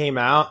kind of came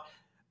out.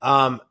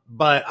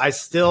 But I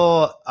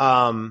still,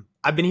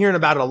 I've been hearing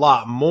about it a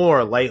lot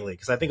more lately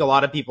because I think a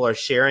lot of people are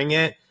sharing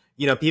it.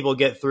 You know, people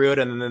get through it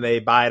and then they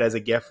buy it as a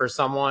gift for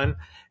someone.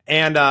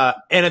 And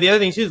the other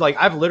thing too is like,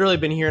 I've literally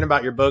been hearing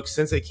about your book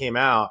since it came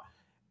out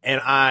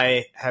and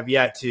I have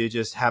yet to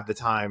just have the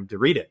time to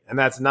read it. And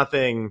that's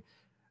nothing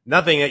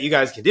that you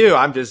guys can do.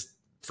 I'm just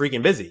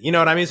freaking busy. You know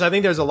what I mean? So I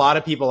think there's a lot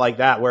of people like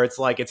that where it's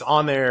like, it's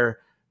on their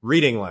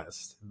reading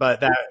list, but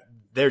that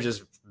they're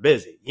just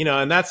busy, you know,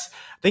 and I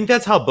think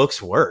that's how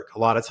books work. A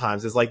lot of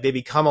times is like, they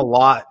become a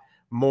lot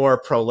more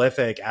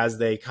prolific as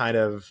they kind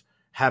of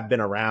have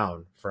been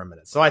around for a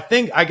minute. So I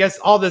guess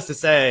all this to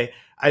say,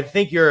 I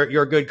think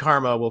your good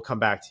karma will come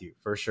back to you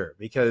for sure,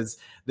 because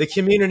the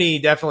community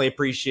definitely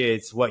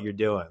appreciates what you're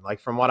doing. Like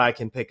from what I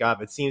can pick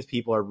up, it seems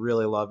people are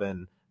really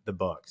loving the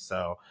book.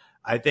 So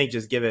I think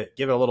just give it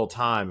a little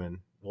time and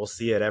we'll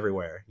see it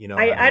everywhere. You know,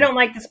 I don't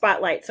like the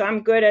spotlight, so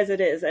I'm good as it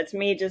is. That's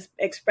me just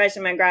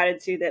expressing my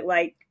gratitude that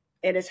like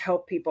it has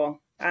helped people.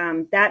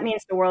 That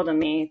means the world to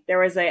me. There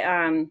was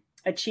a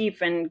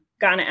chief in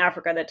Ghana,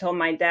 Africa, that told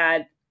my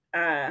dad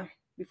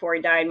before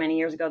he died many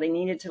years ago, they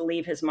needed to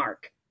leave his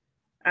mark.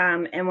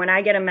 And when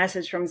I get a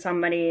message from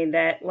somebody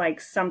that like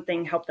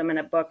something helped them in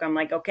a book, I'm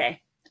like,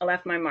 okay, I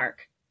left my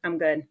mark. I'm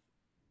good.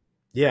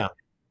 Yeah.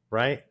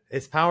 Right.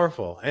 It's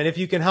powerful. And if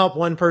you can help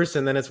one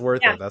person, then it's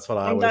worth it. That's what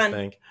I always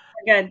think.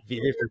 We're good.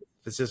 If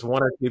it's just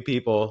one or two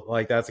people,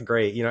 like that's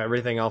great. You know,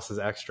 everything else is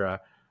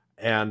extra.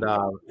 And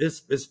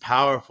it's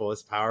powerful.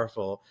 It's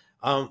powerful.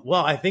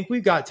 Well, I think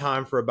we've got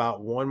time for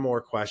about one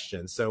more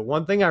question. So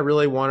one thing I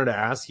really wanted to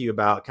ask you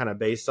about, kind of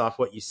based off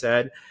what you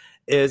said,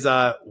 is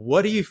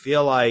what do you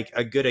feel like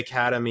a good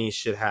academy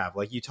should have?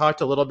 Like you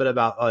talked a little bit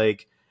about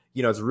like,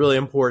 you know, it's really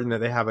important that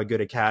they have a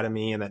good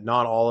academy and that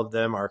not all of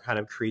them are kind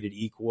of created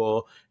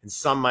equal. And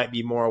some might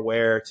be more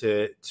aware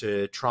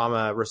to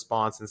trauma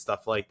response and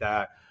stuff like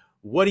that.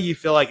 What do you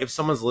feel like if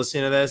someone's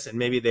listening to this and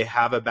maybe they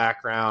have a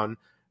background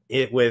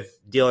with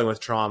dealing with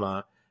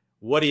trauma,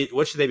 what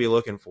should they be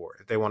looking for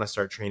if they want to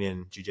start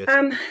training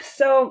jiu-jitsu?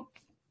 So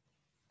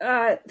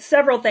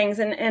several things.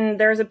 And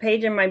there's a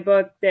page in my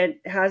book that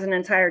has an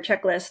entire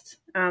checklist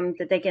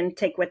that they can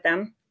take with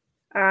them.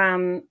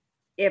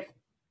 If,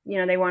 you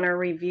know, they want to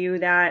review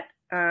that,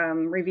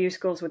 review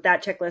schools with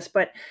that checklist.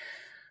 But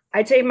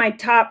I'd say my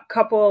top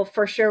couple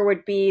for sure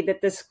would be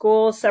that the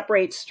school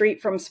separates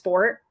street from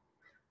sport.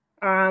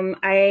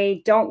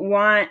 I don't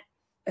want,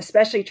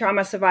 especially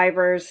trauma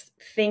survivors,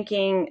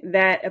 thinking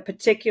that a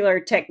particular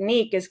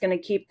technique is going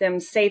to keep them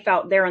safe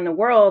out there in the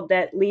world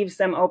that leaves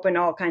them open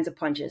to all kinds of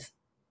punches.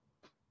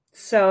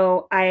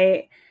 So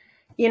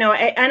you know,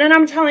 and then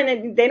I'm telling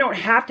them they don't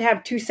have to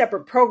have two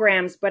separate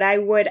programs, but I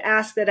would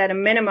ask that at a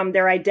minimum,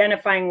 they're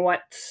identifying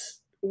what's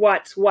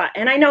what.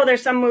 And I know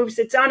there's some moves,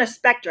 it's on a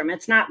spectrum.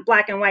 It's not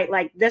black and white,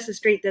 like this is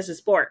street, this is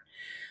sport.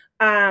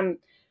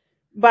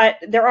 But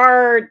there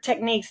are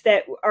techniques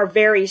that are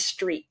very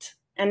street.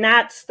 And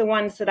that's the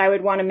ones that I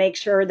would want to make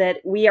sure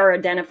that we are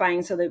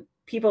identifying so that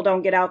people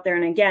don't get out there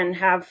and again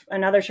have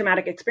another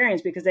traumatic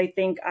experience because they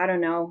think, I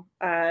don't know,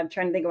 I'm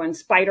trying to think of one,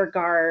 spider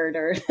guard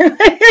or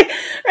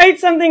right,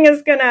 something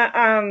is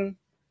gonna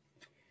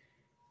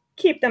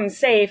keep them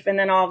safe, and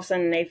then all of a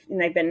sudden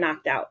they've been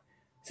knocked out.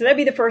 So that'd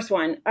be the first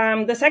one.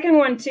 The second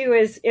one too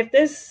is if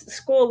this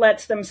school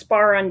lets them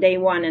spar on day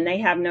one and they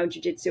have no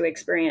jiu-jitsu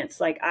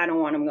experience, like I don't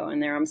want them going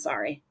there. I'm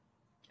sorry.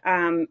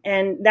 And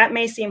that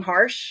may seem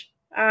harsh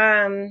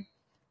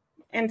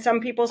in some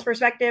people's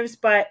perspectives,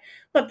 but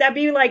look, that'd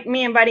be like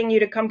me inviting you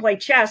to come play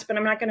chess, but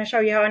I'm not going to show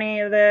you how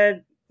any of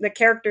the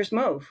characters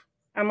move.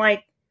 I'm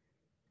like,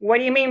 what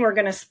do you mean we're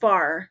going to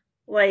spar?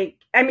 Like,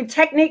 I mean,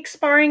 technique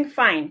sparring,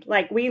 fine.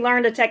 Like, we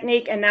learned a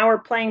technique and now we're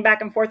playing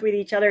back and forth with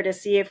each other to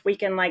see if we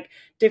can like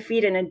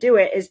defeat it and do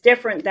it is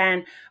different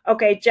than,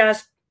 okay,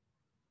 just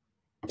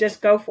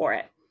go for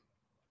it.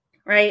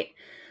 Right.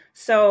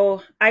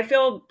 So I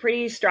feel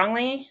pretty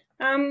strongly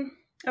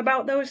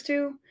about those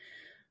two.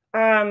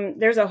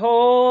 There's a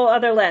whole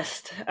other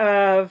list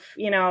of,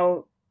 you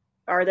know,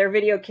 are there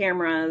video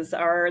cameras?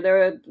 Are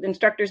there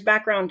instructors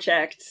background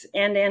checked?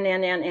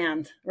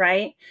 And,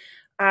 right?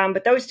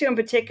 But those two in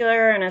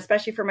particular, and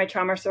especially for my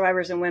trauma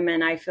survivors and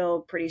women, I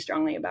feel pretty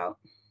strongly about.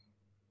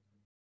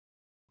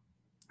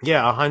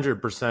 Yeah,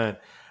 100%.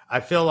 I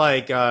feel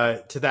like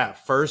to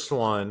that first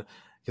one,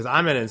 because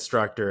I'm an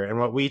instructor, and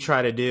what we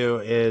try to do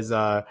is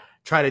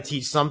try to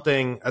teach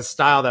a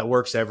style that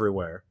works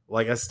everywhere.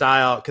 Like a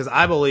style, because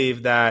I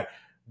believe that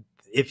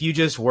if you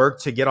just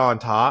work to get on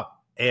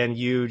top and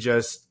you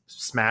just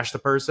smash the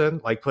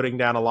person, like putting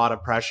down a lot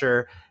of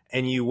pressure,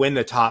 and you win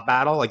the top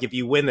battle, like if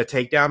you win the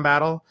takedown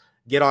battle,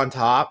 get on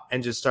top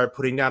and just start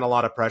putting down a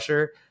lot of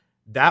pressure,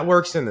 that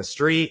works in the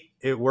street.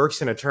 It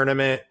works in a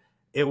tournament.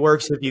 It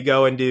works if you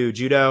go and do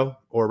judo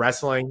or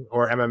wrestling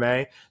or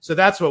MMA. So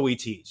that's what we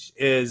teach,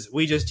 is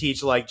we just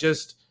teach like,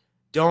 just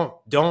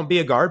don't be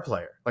a guard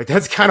player. Like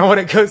that's kind of what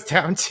it goes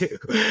down to.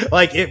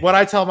 Like what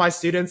I tell my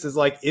students is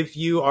like, if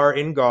you are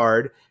in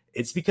guard,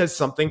 it's because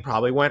something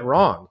probably went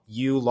wrong.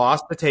 You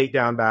lost the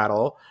takedown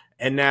battle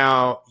and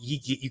now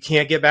you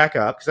can't get back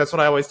up. Cause that's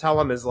what I always tell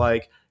them is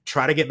like,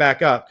 try to get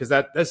back up. Cause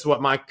that's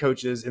what my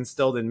coaches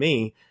instilled in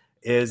me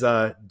is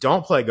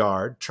don't play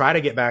guard, try to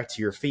get back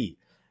to your feet.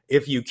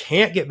 If you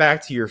can't get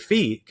back to your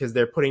feet because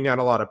they're putting down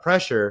a lot of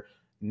pressure,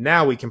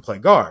 now we can play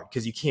guard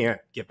because you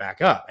can't get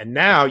back up. And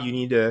now you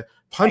need to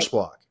punch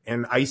block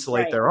and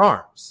isolate their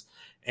arms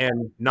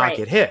and not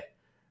get hit.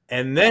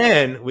 And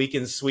then we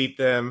can sweep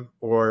them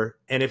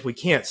and if we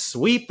can't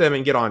sweep them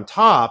and get on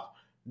top,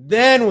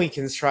 then we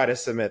can try to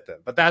submit them.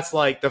 But that's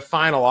like the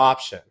final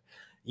option,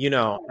 you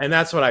know, and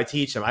that's what I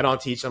teach them. I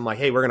don't teach them like,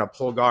 hey, we're going to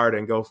pull guard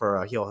and go for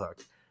a heel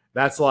hook.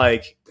 That's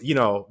like, you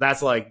know,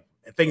 that's like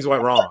things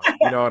went wrong.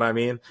 You know what I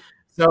mean?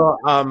 So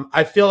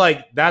I feel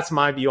like that's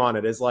my view on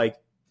it is like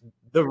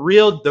the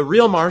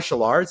real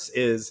martial arts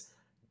is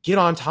get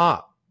on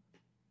top,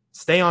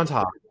 stay on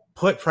top,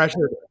 put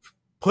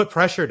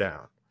pressure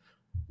down,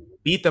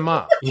 beat them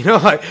up. You know,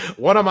 like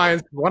one of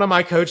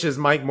my coaches,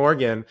 Mike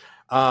Morgan,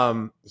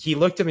 he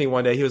looked at me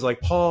one day, he was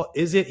like, Paul,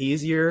 is it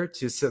easier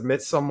to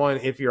submit someone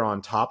if you're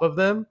on top of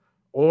them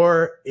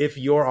or if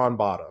you're on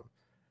bottom?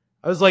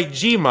 I was like,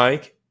 gee,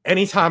 Mike,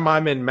 anytime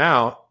I'm in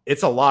mount,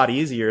 it's a lot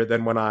easier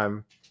than when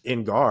I'm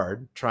in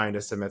guard trying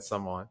to submit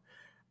someone.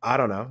 I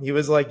don't know. He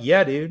was like,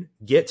 yeah, dude,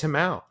 get to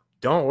mount.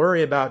 Don't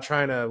worry about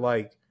trying to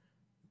like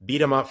beat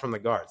them up from the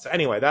guard. So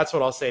anyway, that's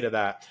what I'll say to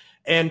that.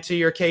 And to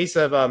your case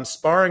of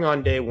sparring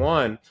on day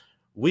one,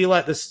 we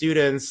let the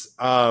students,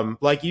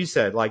 like you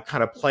said, like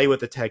kind of play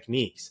with the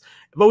techniques,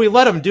 but we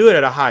let them do it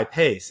at a high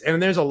pace.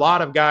 And there's a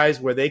lot of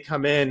guys where they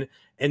come in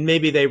and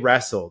maybe they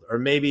wrestled, or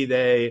maybe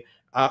they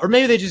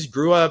just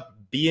grew up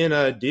being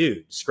a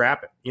dude,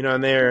 scrapping, you know,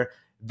 and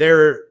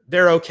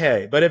they're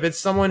okay. But if it's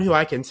someone who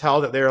I can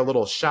tell that they're a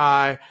little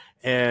shy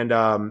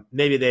and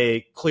maybe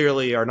they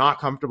clearly are not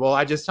comfortable,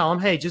 I just tell them,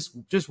 hey,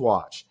 just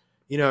watch,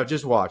 you know,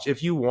 just watch.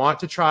 If you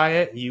want to try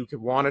it, you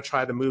could want to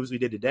try the moves we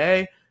did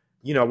today,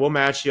 you know, we'll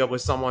match you up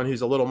with someone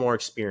who's a little more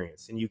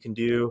experienced and you can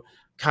do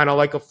kind of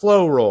like a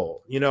flow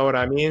roll, you know what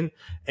I mean?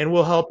 And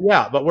we'll help you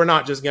out, but we're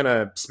not just going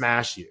to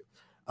smash you.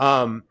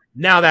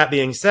 Now that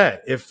being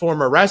said, if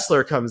former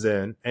wrestler comes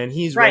in and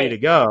he's ready to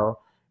go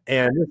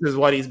and this is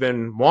what he's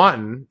been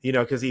wanting, you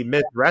know, because he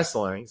missed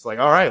wrestling, it's like,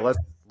 all right,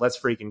 let's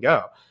freaking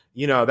go.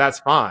 You know, that's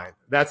fine.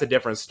 That's a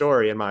different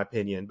story in my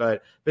opinion.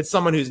 But if it's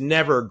someone who's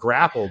never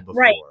grappled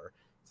before,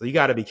 so you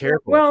got to be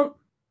careful. Well,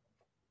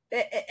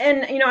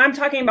 and you know, I'm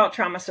talking about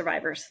trauma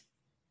survivors.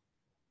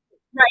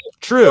 Right.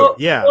 True.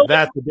 Yeah.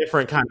 That's a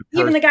different kind of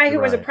person. Even the guy who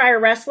was a prior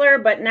wrestler,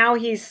 but now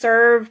he's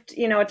served,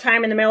 you know, a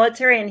time in the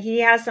military and he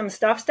has some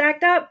stuff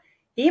stacked up.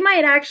 He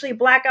might actually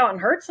black out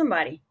and hurt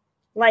somebody.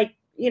 Like,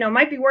 you know,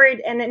 might be worried.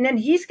 And then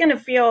he's going to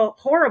feel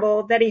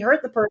horrible that he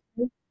hurt the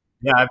person.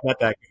 Yeah. I've met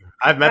that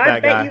guy. I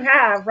bet you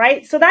have.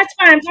 Right. So that's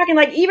why I'm talking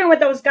like, even with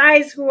those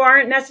guys who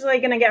aren't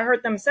necessarily going to get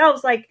hurt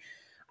themselves, like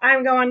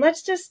I'm going,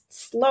 let's just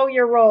slow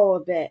your roll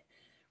a bit.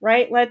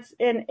 Right.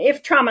 And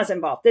if trauma's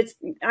involved,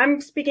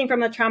 I'm speaking from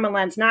the trauma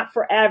lens, not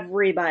for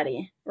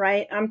everybody.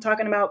 Right. I'm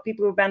talking about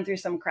people who've been through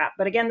some crap.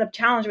 But again, the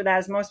challenge with that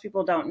is most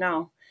people don't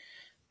know.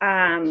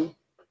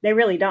 They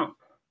really don't.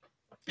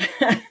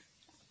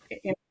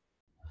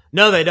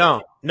 No, they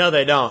don't.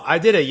 I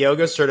did a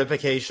yoga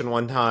certification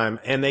one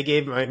time and they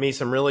gave me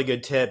some really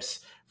good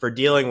tips for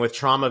dealing with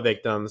trauma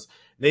victims.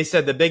 they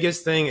said the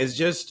biggest thing is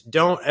just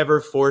don't ever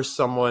force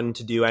someone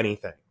to do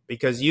anything,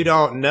 because you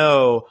don't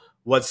know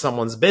what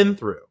someone's been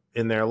through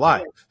in their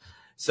life.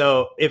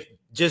 So if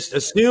just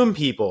assume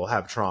people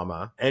have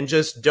trauma and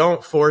just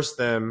don't force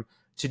them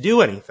to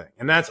do anything.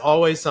 And that's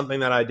always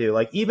something that I do.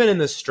 Like even in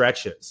the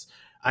stretches,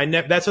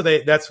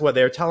 that's what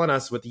they're telling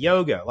us with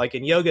yoga. Like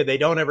in yoga, they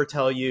don't ever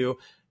tell you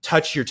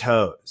touch your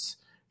toes.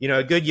 You know,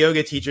 a good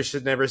yoga teacher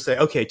should never say,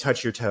 okay,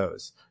 touch your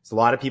toes. So a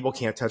lot of people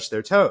can't touch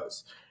their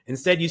toes.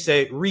 Instead, you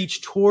say,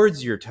 reach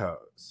towards your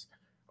toes,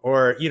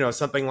 or, you know,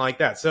 something like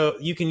that. So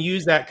you can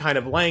use that kind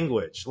of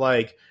language.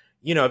 Like,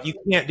 you know, if you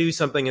can't do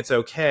something, it's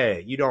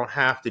okay. You don't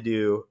have to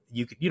do,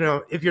 you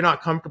know, if you're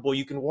not comfortable,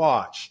 you can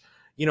watch,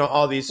 you know,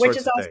 all these sorts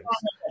of things.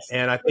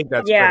 And I think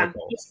that's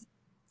critical.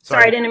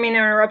 Sorry, I didn't mean to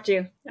interrupt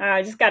you.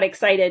 I just got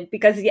excited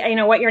because, you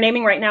know, what you're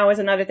naming right now is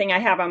another thing I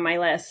have on my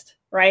list,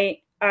 right?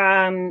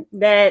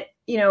 That,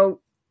 you know,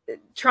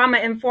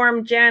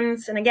 trauma-informed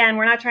gyms, and again,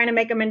 we're not trying to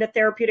make them into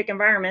therapeutic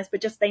environments, but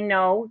just they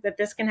know that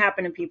this can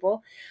happen to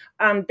people.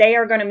 They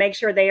are going to make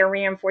sure they are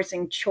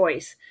reinforcing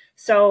choice.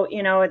 So,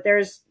 you know,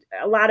 there's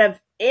a lot of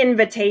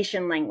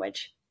invitation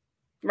language,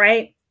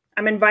 right?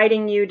 I'm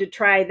inviting you to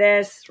try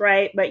this,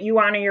 right? But you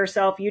honor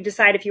yourself. You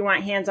decide if you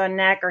want hands on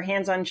neck or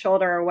hands on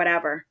shoulder or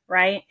whatever,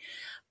 right?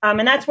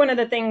 And that's one of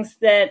the things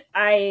that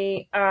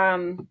I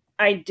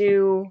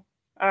do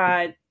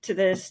to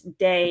this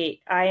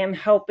day. I am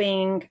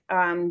helping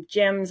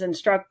gyms,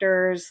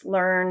 instructors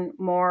learn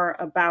more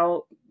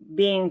about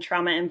being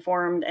trauma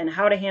informed and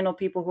how to handle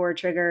people who are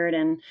triggered.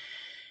 And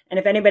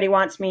if anybody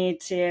wants me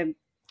to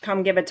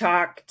come give a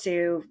talk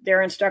to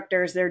their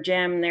instructors, their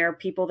gym, their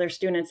people, their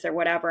students, their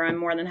whatever, I'm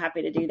more than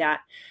happy to do that.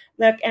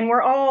 Look, and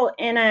we're all,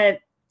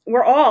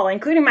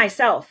 including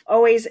myself,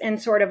 always in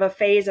sort of a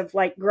phase of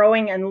like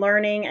growing and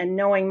learning and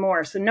knowing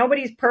more. So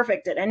nobody's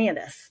perfect at any of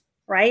this,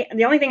 right? And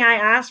the only thing I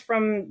ask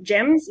from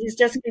gyms is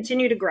just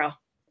continue to grow.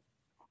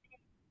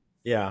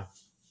 Yeah,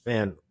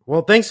 man.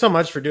 Well, thanks so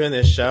much for doing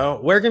this show.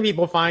 Where can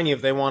people find you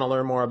if they want to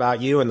learn more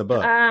about you and the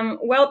book?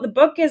 Well, the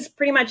book is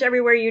pretty much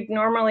everywhere you'd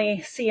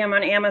normally see them,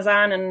 on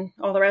Amazon and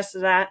all the rest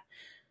of that,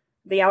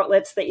 the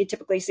outlets that you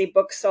typically see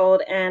books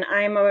sold. And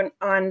I'm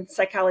on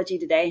Psychology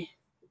Today.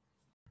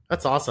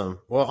 That's awesome.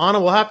 Well,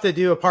 Anna, we'll have to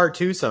do a part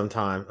 2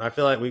 sometime. I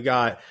feel like we've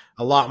got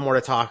a lot more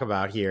to talk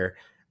about here.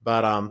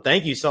 But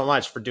thank you so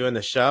much for doing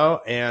the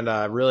show, and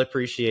I really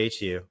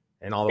appreciate you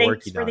and all the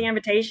work you've done. Thanks for the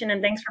invitation,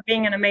 and thanks for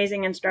being an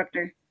amazing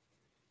instructor.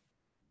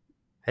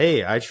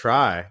 Hey, I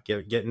try.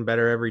 Getting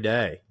better every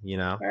day, you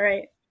know? All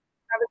right.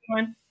 Have a good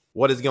one.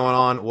 What is going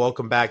on?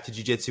 Welcome back to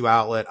Jiu-Jitsu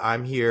Outlet.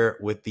 I'm here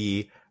with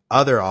the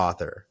other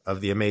author of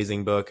the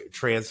amazing book,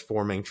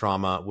 Transforming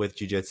Trauma with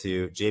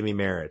Jiu-Jitsu, Jamie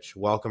Marich.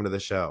 Welcome to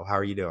the show. How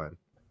are you doing?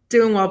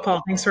 Doing well,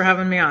 Paul. Thanks for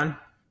having me on.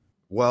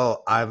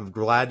 Well, I'm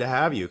glad to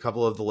have you. A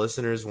couple of the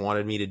listeners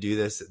wanted me to do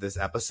this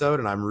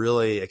episode, and I'm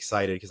really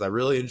excited because I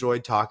really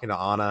enjoyed talking to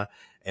Anna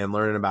and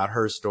learning about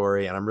her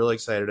story. And I'm really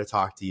excited to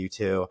talk to you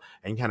too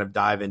and kind of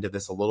dive into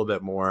this a little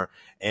bit more.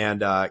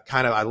 And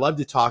I'd love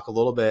to talk a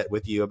little bit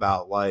with you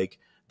about like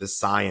the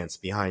science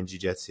behind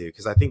jiu-jitsu,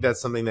 because I think that's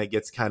something that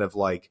gets kind of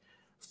like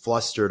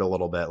flustered a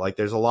little bit. Like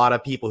there's a lot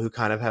of people who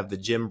kind of have the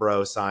gym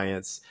bro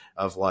science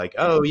of like,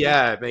 oh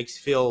yeah, it makes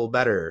you feel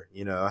better,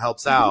 you know,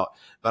 helps out.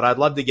 But I'd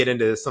love to get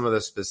into some of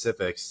the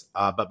specifics.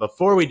 But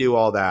before we do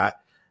all that,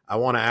 I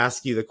want to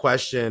ask you the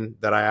question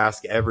that I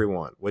ask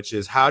everyone, which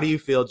is, how do you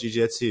feel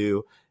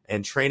jiu-jitsu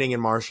and training in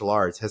martial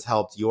arts has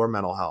helped your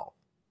mental health?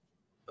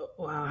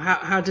 Wow.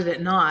 How did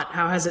it not?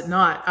 How has it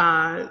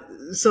not?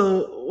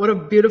 So what a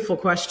beautiful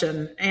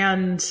question.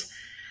 And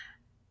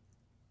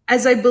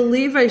as I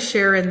believe I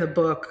share in the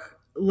book,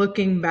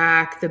 looking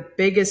back, the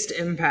biggest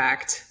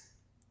impact,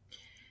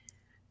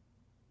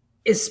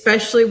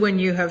 especially when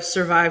you have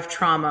survived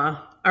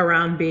trauma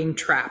around being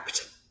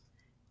trapped,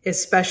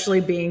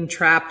 especially being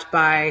trapped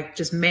by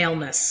just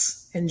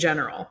maleness in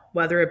general,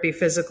 whether it be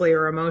physically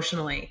or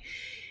emotionally.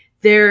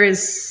 There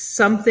is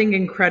something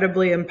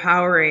incredibly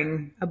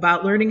empowering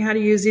about learning how to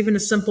use even a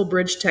simple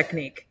bridge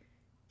technique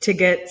to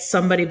get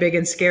somebody big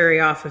and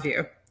scary off of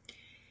you.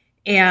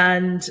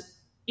 And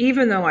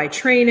even though I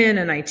train in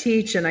and I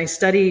teach and I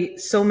study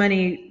so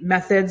many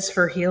methods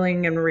for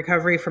healing and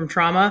recovery from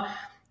trauma,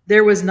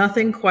 there was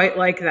nothing quite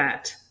like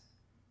that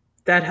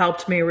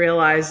helped me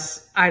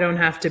realize I don't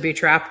have to be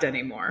trapped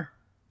anymore.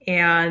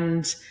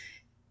 And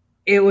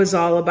it was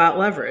all about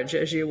leverage,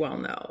 as you well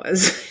know,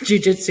 as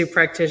jiu-jitsu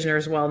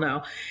practitioners well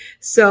know.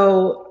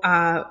 So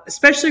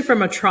especially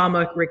from a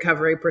trauma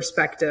recovery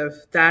perspective,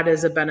 that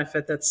is a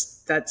benefit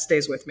that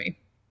stays with me.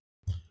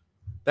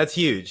 That's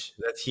huge.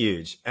 That's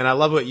huge. And I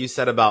love what you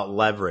said about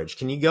leverage.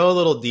 Can you go a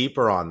little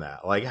deeper on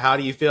that? Like, how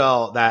do you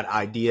feel that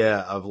idea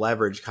of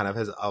leverage kind of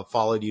has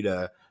followed you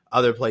to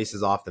other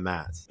places off the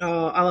mats?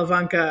 Oh,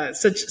 Alavanca,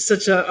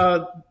 such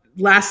a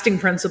lasting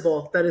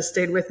principle that has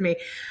stayed with me.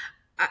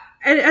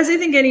 As I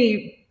think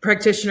any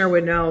practitioner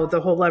would know,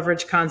 the whole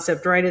leverage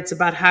concept, right? It's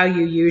about how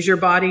you use your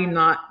body,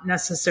 not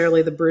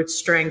necessarily the brute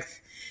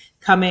strength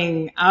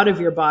coming out of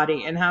your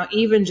body, and how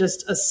even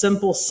just a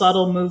simple,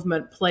 subtle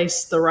movement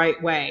placed the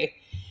right way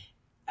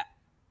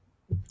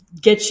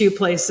get you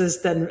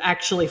places than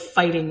actually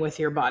fighting with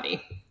your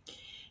body.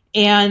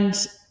 And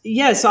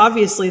yes,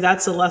 obviously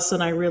that's a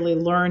lesson I really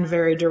learned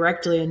very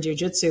directly in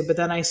jiu-jitsu, but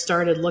then I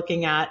started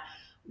looking at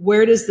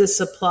where does this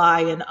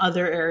apply in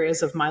other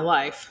areas of my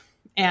life?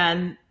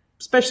 And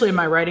especially in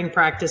my writing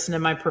practice and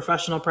in my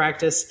professional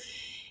practice,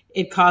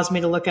 it caused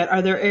me to look at,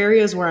 are there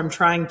areas where I'm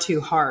trying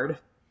too hard?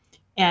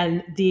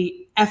 And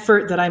the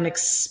effort that I'm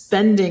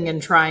expending in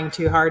trying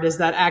too hard, is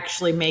that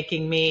actually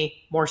making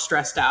me more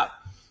stressed out?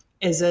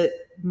 Is it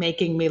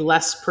making me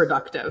less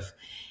productive?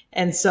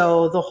 And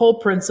so the whole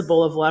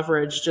principle of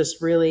leverage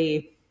just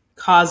really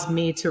caused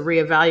me to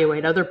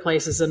reevaluate other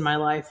places in my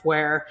life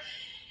where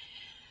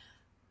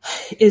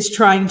is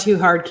trying too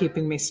hard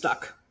keeping me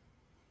stuck.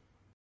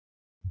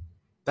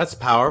 That's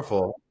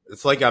powerful.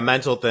 It's like a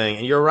mental thing.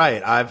 And you're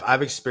right.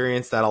 I've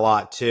experienced that a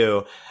lot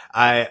too.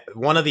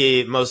 One of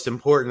the most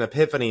important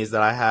epiphanies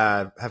that I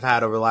have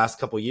had over the last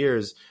couple of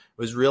years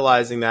was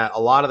realizing that a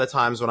lot of the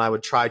times when I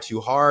would try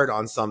too hard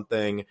on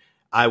something,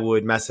 I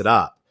would mess it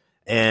up.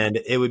 And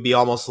it would be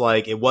almost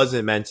like it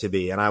wasn't meant to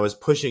be. And I was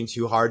pushing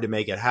too hard to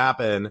make it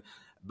happen.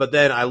 But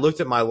then I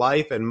looked at my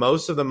life, and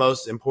most of the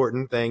most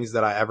important things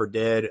that I ever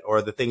did,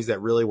 or the things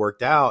that really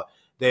worked out,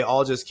 they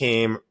all just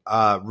came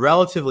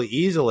relatively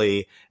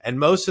easily. And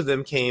most of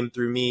them came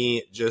through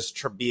me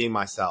just being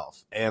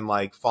myself and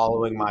like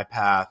following my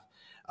path,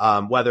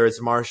 whether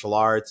it's martial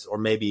arts or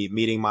maybe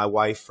meeting my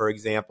wife, for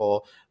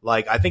example.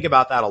 Like I think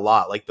about that a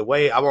lot. Like the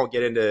way, I won't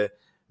get into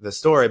the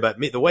story, but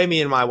the way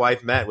me and my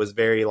wife met was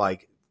very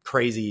like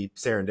crazy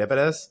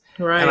serendipitous.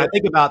 Right. And I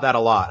think about that a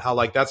lot, how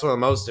like that's one of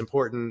the most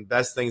important,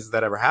 best things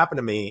that ever happened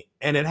to me.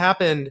 And it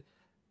happened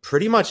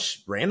pretty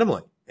much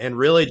randomly. And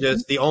really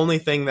just the only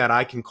thing that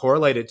I can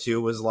correlate it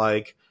to was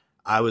like,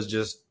 I was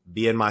just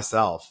being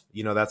myself.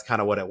 You know, that's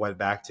kind of what it went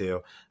back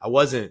to. I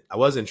wasn't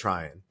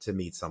trying to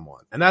meet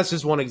someone. And that's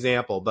just one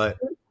example, but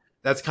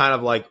that's kind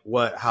of like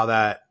what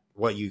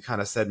you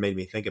kind of said made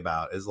me think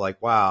about is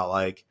like, wow,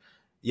 like,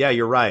 yeah,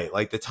 you're right.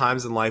 Like the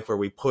times in life where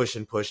we push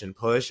and push and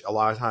push, a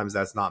lot of times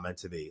that's not meant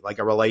to be. Like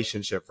a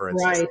relationship, for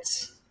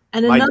instance. Right.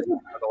 And another,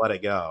 to let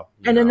it go.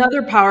 And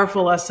another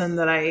powerful lesson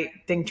that I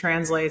think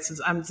translates,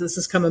 this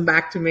is coming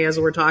back to me as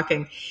we're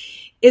talking,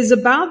 is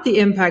about the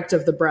impact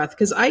of the breath.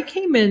 Because I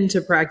came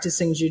into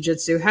practicing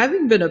jiu-jitsu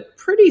having been a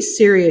pretty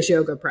serious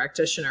yoga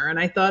practitioner, and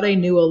I thought I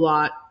knew a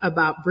lot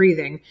about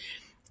breathing.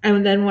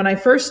 And then when I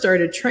first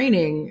started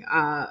training,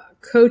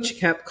 coach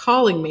kept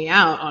calling me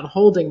out on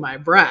holding my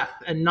breath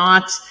and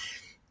not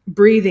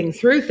breathing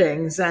through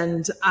things.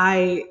 And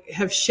I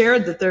have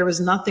shared that there was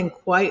nothing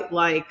quite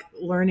like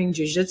learning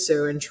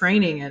jiu-jitsu and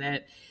training in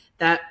it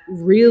that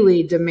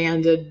really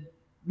demanded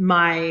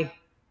my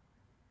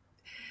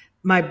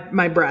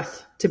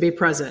breath to be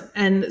present.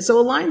 And so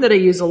a line that I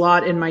use a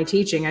lot in my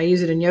teaching, I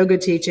use it in yoga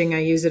teaching, I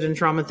use it in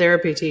trauma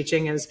therapy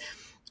teaching, is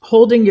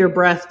holding your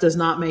breath does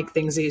not make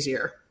things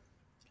easier.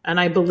 And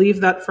I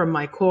believe that from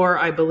my core.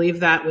 I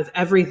believe that with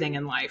everything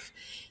in life,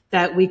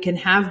 that we can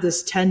have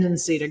this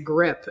tendency to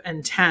grip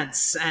and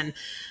tense and,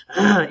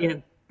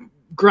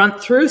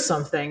 grunt through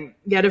something.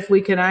 Yet if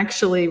we can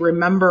actually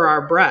remember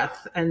our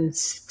breath and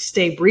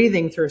stay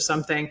breathing through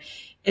something,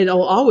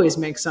 it'll always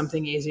make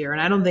something easier.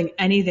 And I don't think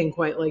anything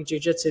quite like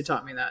jiu-jitsu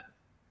taught me that.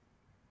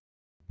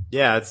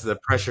 Yeah, it's the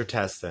pressure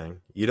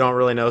testing. You don't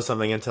really know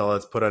something until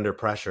it's put under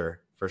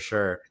pressure, for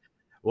sure.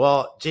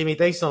 Well, Jamie,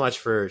 thanks so much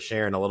for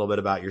sharing a little bit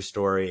about your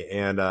story.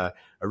 And I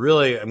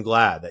really am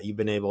glad that you've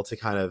been able to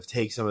kind of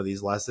take some of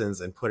these lessons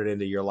and put it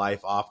into your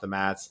life off the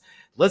mats.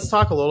 Let's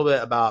talk a little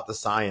bit about the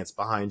science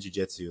behind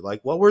jiu-jitsu.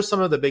 Like, what were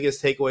some of the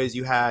biggest takeaways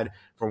you had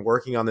from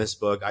working on this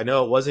book? I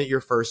know it wasn't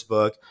your first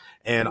book,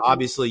 and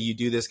obviously you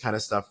do this kind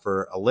of stuff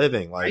for a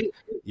living. Like,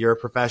 you're a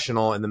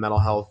professional in the mental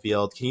health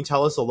field. Can you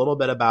tell us a little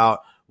bit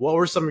about what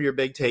were some of your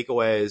big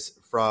takeaways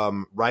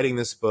from writing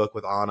this book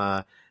with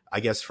Anna, I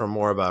guess from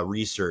more of a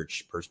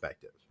research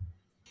perspective?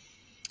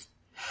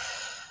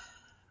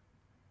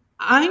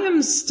 I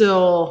am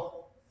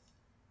still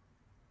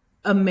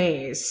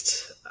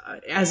amazed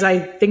as I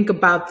think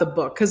about the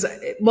book. Because,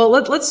 well,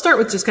 let's start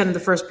with just kind of the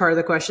first part of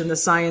the question, the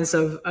science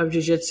of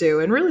jiu-jitsu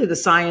and really the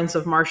science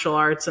of martial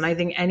arts. And I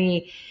think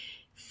any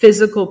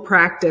physical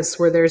practice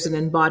where there's an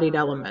embodied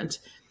element,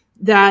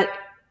 that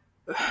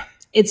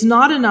it's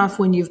not enough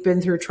when you've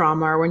been through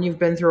trauma or when you've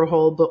been through a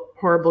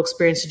horrible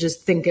experience to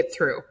just think it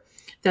through.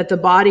 That the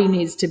body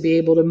needs to be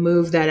able to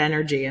move that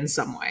energy in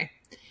some way.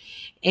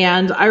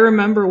 And I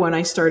remember when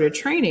I started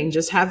training,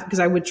 because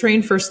I would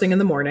train first thing in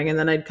the morning and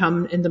then I'd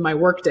come into my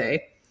work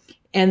day.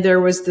 And there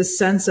was this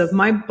sense of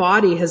my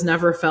body has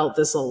never felt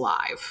this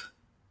alive.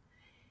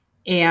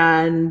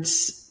 And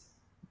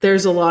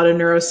there's a lot of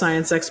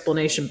neuroscience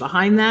explanation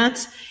behind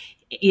that.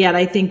 Yet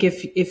I think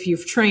if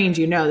you've trained,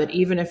 you know that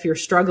even if you're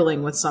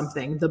struggling with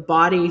something, the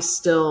body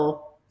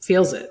still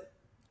feels it.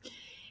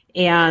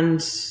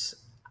 And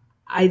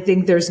I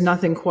think there's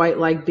nothing quite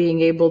like being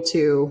able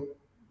to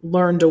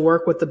learn to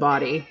work with the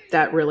body.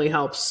 That really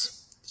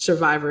helps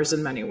survivors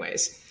in many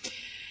ways.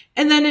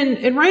 And then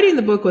in writing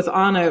the book with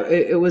Anna,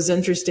 it was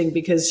interesting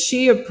because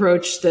she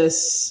approached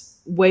this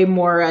way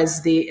more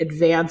as the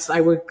advanced,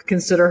 I would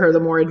consider her the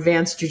more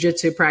advanced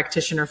jiu-jitsu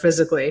practitioner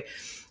physically.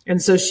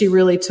 And so she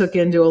really took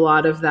into a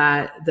lot of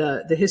that,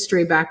 the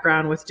history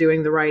background with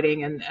doing the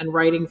writing and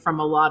writing from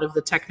a lot of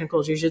the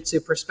technical jiu-jitsu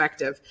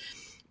perspective.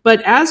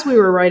 But as we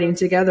were writing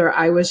together,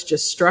 I was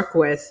just struck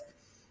with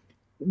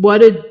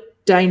what a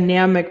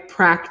dynamic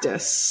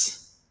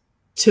practice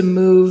to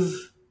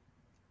move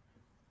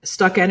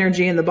stuck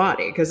energy in the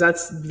body, because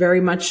that's very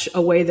much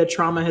a way that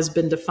trauma has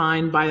been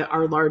defined by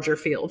our larger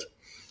field,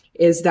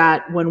 is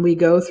that when we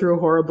go through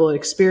horrible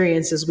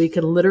experiences, we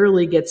can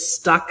literally get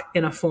stuck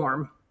in a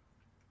form.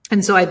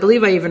 And so I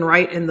believe I even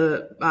write in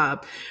the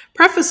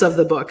preface of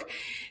the book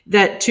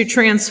that to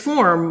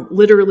transform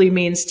literally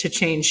means to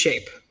change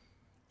shape.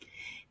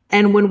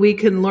 And when we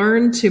can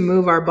learn to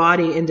move our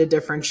body into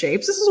different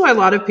shapes, this is why a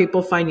lot of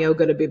people find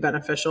yoga to be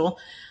beneficial.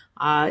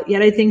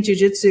 Yet I think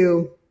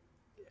jiu-jitsu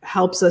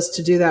helps us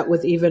to do that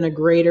with even a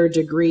greater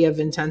degree of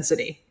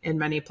intensity in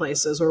many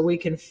places, where we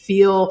can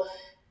feel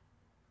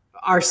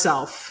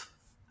ourselves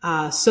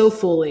so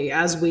fully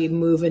as we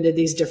move into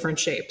these different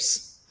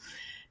shapes.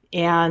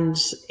 And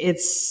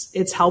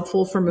it's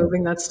helpful for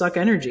moving that stuck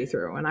energy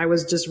through. And I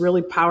was just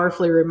really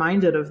powerfully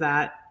reminded of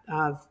that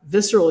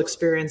visceral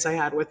experience I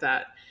had with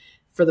that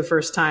for the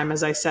first time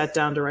as I sat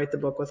down to write the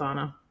book with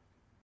Anna.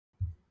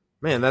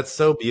 Man, that's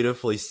so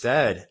beautifully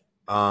said.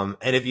 And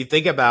if you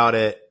think about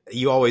it,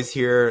 you always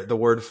hear the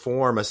word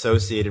form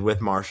associated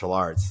with martial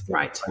arts,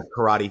 right? Like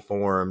karate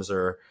forms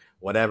or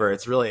whatever.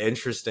 It's really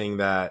interesting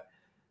that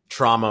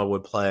trauma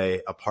would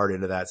play a part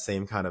into that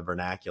same kind of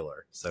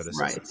vernacular, so to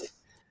right. speak.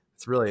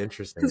 It's really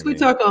interesting. Because we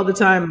talk all the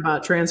time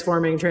about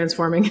transforming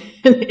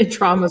in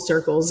trauma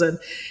circles.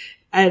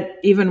 And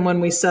even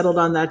when we settled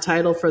on that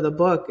title for the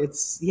book,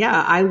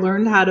 I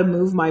learned how to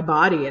move my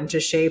body into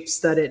shapes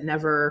that it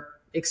never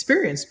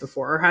experienced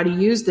before, or how to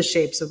use the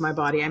shapes of my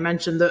body. I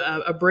mentioned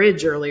a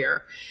bridge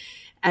earlier,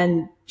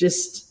 and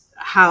just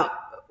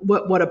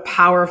what a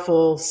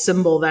powerful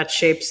symbol that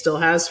shape still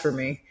has for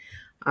me.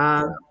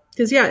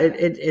 Because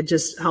it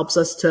just helps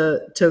us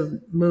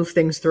to move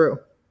things through.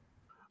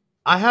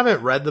 I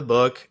haven't read the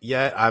book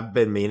yet. I've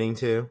been meaning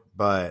to,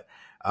 but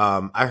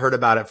I heard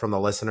about it from the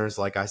listeners,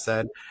 like I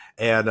said,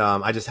 and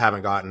I just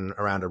haven't gotten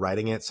around to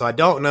writing it. So I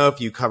don't know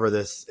if you cover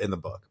this in the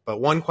book. But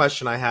one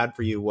question I had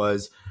for you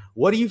was,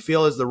 what do you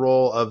feel is the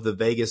role of the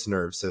vagus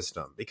nerve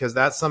system? Because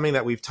that's something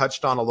that we've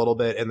touched on a little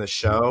bit in the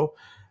show.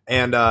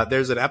 And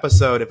there's an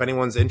episode, if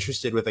anyone's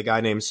interested, with a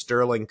guy named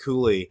Sterling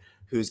Cooley,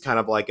 who's kind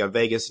of like a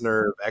vagus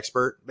nerve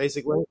expert,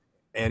 basically.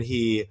 And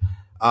he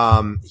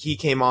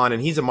came on,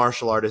 and he's a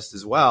martial artist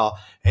as well.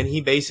 And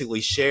he basically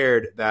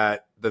shared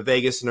that the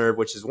vagus nerve,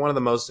 which is one of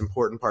the most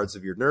important parts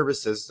of your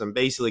nervous system,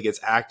 basically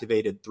gets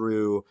activated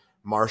through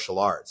martial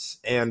arts.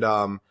 And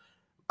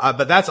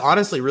but that's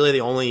honestly really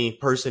the only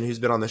person who's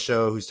been on the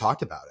show who's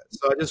talked about it.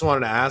 So I just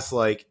wanted to ask,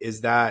 like,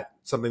 is that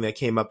something that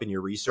came up in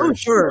your research? Oh,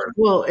 sure.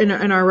 Well, in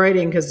our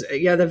writing, because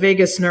the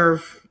vagus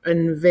nerve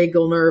and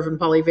vagal nerve and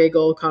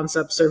polyvagal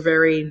concepts are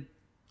very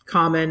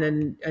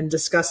common and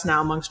discussed now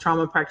amongst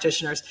trauma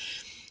practitioners.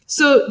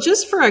 So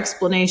just for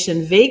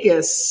explanation,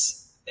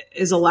 vagus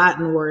is a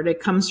Latin word. It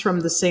comes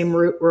from the same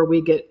root where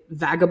we get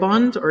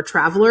vagabond or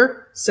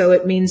traveler. So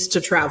it means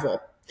to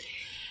travel.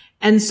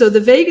 And so the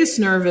vagus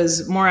nerve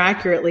is more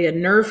accurately a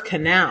nerve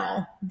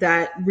canal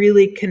that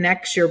really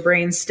connects your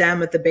brain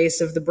stem at the base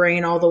of the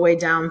brain all the way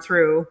down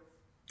through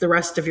the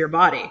rest of your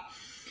body.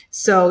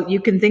 So you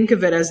can think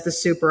of it as the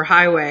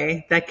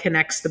superhighway that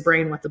connects the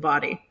brain with the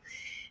body.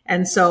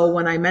 And so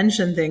when I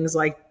mention things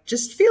like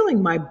just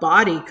feeling my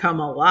body come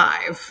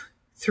alive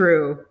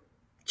through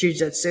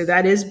jiu-jitsu,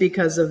 that is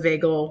because of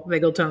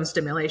vagal tone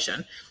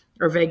stimulation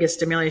or vagus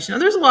stimulation. Now,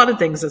 there's a lot of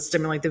things that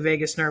stimulate the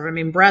vagus nerve. I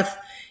mean, breath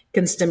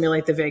can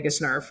stimulate the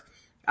vagus nerve.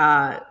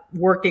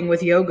 Working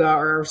with yoga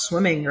or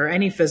swimming or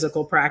any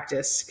physical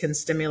practice can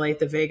stimulate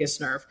the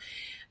vagus nerve.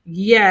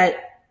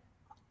 Yet,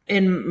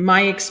 in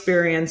my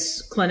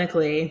experience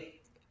clinically,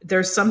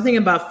 there's something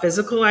about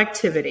physical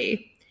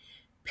activity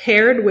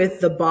paired with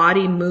the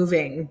body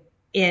moving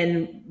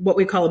in what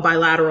we call a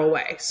bilateral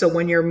way. So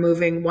when you're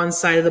moving one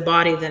side of the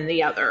body, then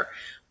the other,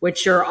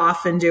 which you're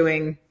often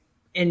doing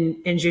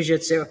in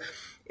jiu-jitsu,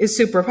 is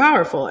super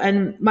powerful.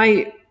 And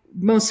my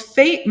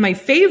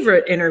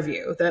favorite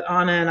interview that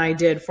Anna and I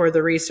did for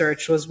the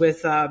research was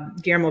with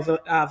Guillermo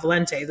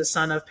Valente, the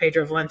son of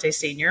Pedro Valente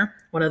Sr.,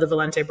 one of the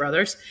Valente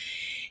brothers.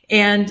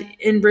 And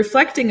in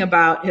reflecting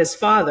about his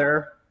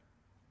father,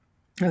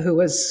 who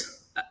was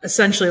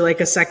essentially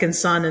like a second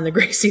son in the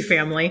Gracie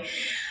family,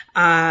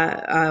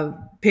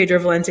 Pedro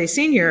Valente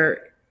Sr.,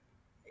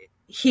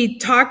 he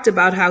talked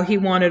about how he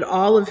wanted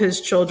all of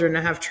his children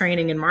to have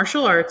training in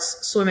martial arts,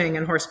 swimming,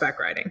 and horseback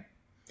riding,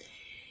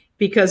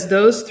 because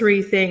those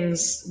three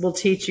things will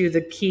teach you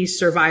the key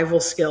survival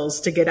skills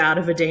to get out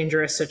of a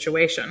dangerous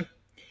situation.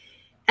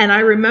 And I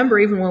remember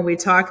even when we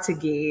talked to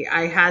Guy,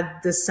 I had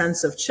this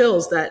sense of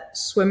chills that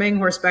swimming,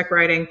 horseback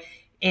riding,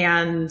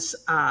 and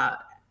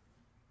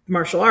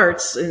martial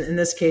arts, in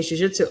this case,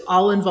 jiu-jitsu,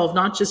 all involve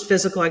not just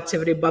physical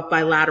activity, but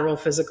bilateral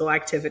physical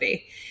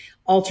activity.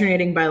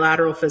 alternating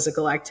bilateral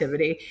physical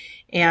activity.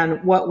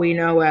 And what we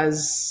know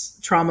as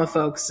trauma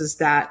folks is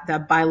that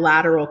that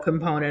bilateral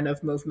component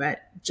of movement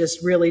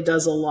just really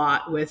does a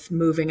lot with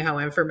moving how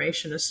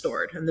information is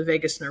stored. And the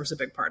vagus nerve is a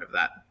big part of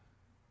that.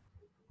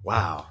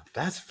 Wow,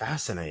 that's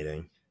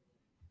fascinating.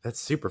 That's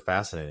super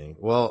fascinating.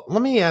 Well,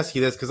 let me ask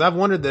you this, because I've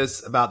wondered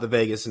this about the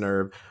vagus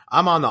nerve.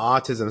 I'm on the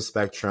autism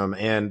spectrum,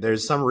 and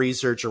there's some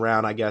research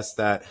around, I guess,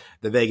 that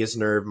the vagus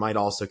nerve might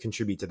also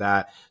contribute to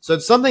that. So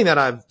it's something that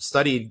I've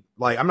studied.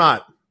 Like,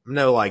 I'm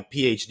no like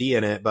PhD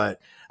in it, but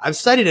I've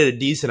studied it a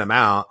decent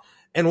amount.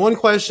 And one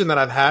question that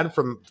I've had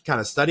from kind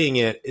of studying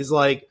it is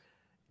like,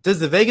 does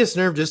the vagus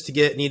nerve just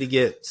need to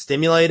get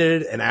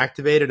stimulated and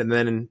activated and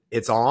then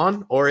it's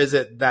on? Or is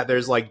it that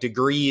there's like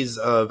degrees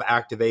of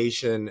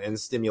activation and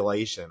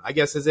stimulation? I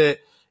guess, is it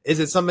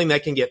something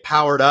that can get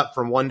powered up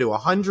from 1 to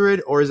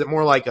 100? Or is it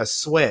more like a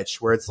switch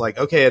where it's like,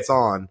 okay, it's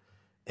on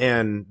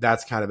and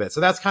that's kind of it?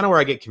 So that's kind of where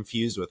I get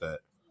confused with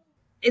it.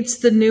 It's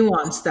the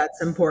nuance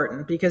that's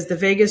important, because the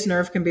vagus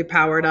nerve can be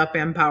powered up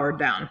and powered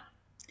down.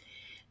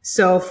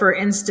 So for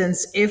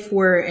instance, if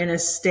we're in a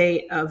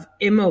state of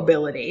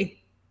immobility,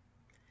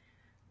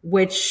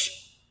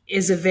 which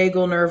is a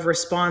vagal nerve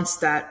response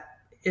that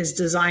is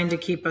designed to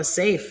keep us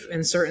safe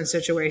in certain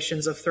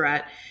situations of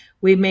threat,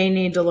 we may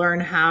need to learn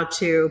how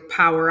to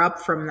power up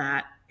from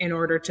that in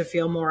order to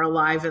feel more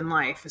alive in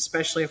life,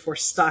 especially if we're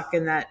stuck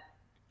in that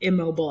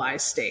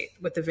immobilized state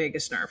with the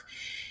vagus nerve.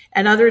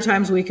 And other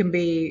times we can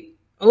be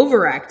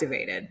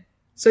overactivated.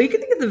 So you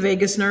can think of the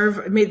vagus nerve,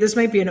 I mean, this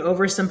might be an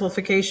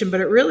oversimplification, but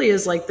it really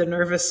is like the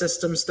nervous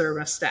system's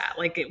thermostat.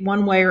 Like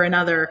one way or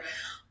another,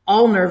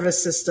 all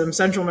nervous system,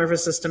 central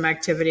nervous system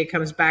activity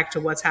comes back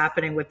to what's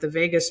happening with the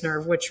vagus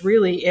nerve, which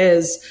really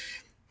is,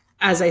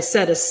 as I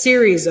said, a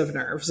series of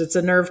nerves. It's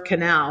a nerve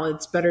canal.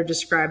 It's better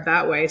described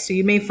that way. So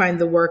you may find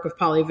the work of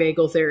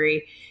polyvagal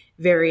theory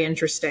very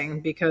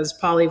interesting, because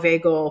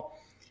polyvagal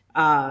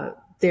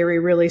theory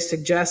really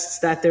suggests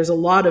that there's a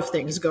lot of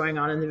things going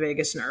on in the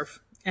vagus nerve.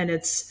 And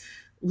it's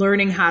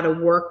learning how to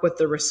work with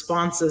the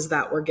responses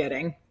that we're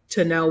getting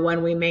to know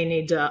when we may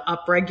need to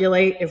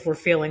upregulate if we're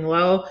feeling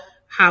low,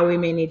 how we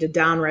may need to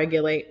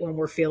downregulate when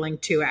we're feeling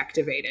too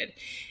activated.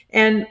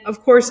 And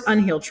of course,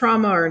 unhealed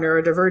trauma or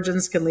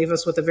neurodivergence can leave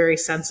us with a very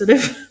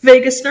sensitive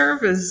vagus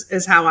nerve,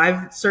 is how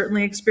I've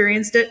certainly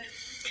experienced it.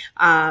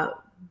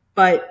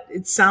 But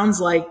it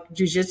sounds like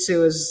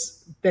jiu-jitsu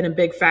has been a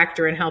big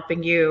factor in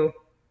helping you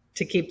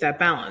to keep that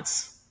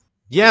balance.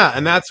 Yeah,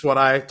 and that's what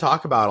I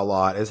talk about a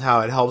lot, is how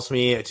it helps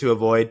me to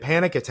avoid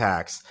panic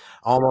attacks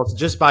almost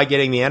just by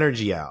getting the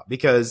energy out.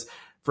 Because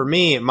for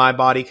me, my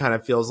body kind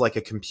of feels like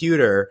a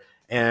computer.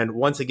 And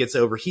once it gets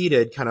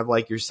overheated, kind of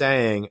like you're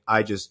saying,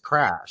 I just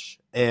crash.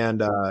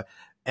 And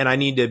I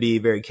need to be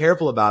very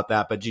careful about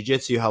that. But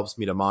jiu-jitsu helps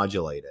me to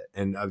modulate it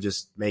and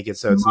just make it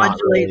so it's not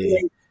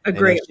really a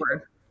great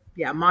word.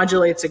 Yeah,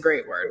 modulate's a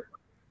great word.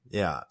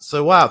 Yeah.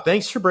 So, wow,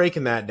 thanks for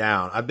breaking that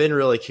down. I've been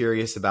really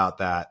curious about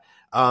that.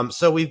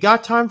 So we've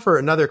got time for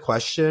another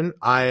question.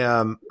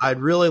 I'd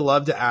really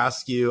love to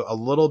ask you a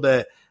little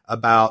bit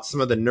about some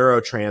of the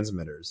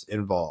neurotransmitters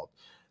involved.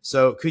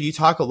 So could you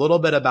talk a little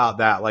bit about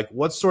that? Like,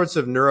 what sorts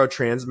of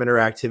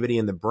neurotransmitter activity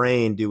in the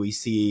brain do we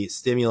see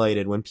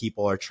stimulated when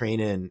people are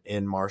training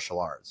in martial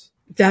arts?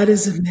 That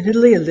is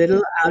admittedly a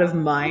little out of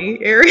my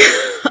area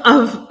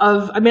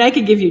I mean, I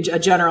could give you a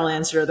general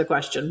answer to the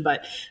question,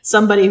 but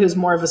somebody who's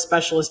more of a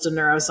specialist in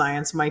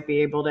neuroscience might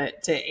be able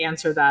to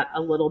answer that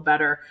a little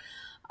better.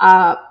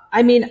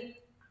 I mean,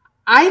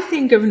 I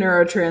think of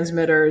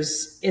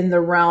neurotransmitters in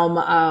the realm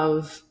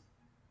of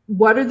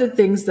what are the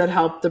things that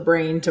help the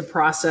brain to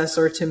process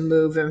or to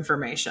move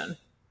information.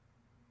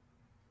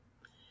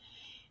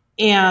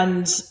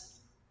 And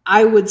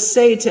I would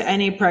say to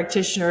any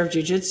practitioner of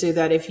jiu-jitsu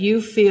that if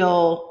you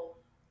feel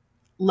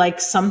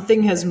like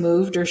something has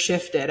moved or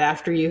shifted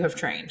after you have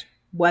trained,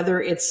 whether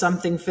it's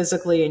something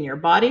physically in your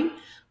body,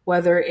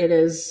 whether it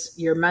is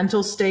your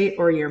mental state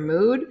or your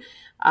mood,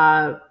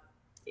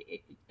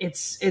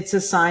 it's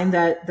a sign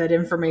that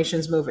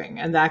information's moving.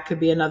 And that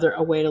could be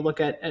a way to look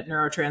at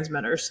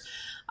neurotransmitters.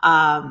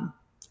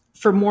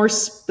 For more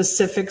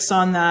specifics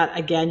on that,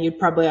 again, you'd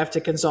probably have to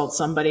consult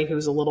somebody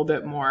who's a little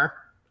bit more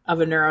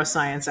of a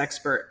neuroscience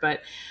expert. But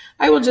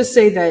I will just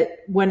say that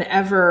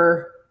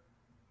whenever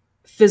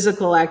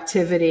physical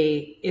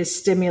activity is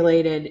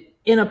stimulated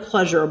in a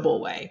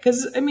pleasurable way,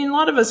 because I mean, a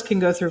lot of us can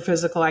go through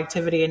physical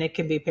activity and it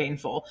can be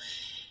painful.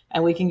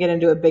 And we can get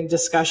into a big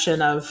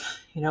discussion of,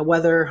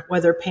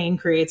 whether pain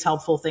creates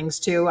helpful things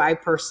too. I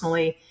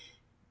personally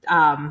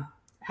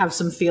have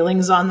some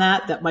feelings on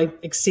that might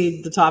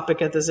exceed the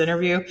topic at this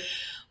interview.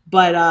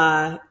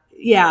 But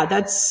yeah,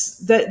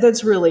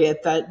 that's really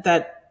it.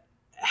 That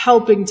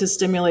helping to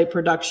stimulate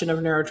production of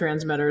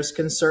neurotransmitters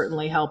can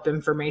certainly help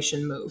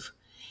information move.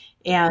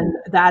 And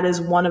that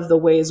is one of the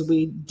ways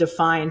we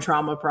define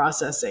trauma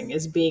processing,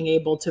 is being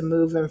able to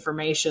move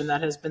information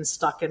that has been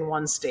stuck in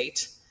one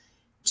state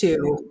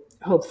to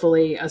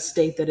hopefully a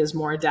state that is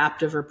more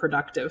adaptive or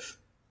productive.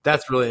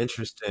 That's really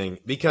interesting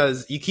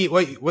because you keep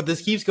what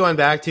this keeps going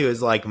back to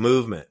is like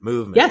movement.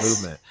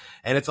 Yes.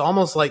 And it's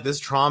almost like this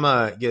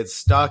trauma gets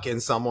stuck in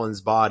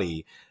someone's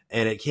body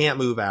and it can't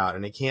move out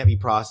and it can't be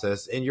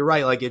processed. And you're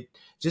right. Like it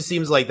just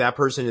seems like that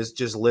person is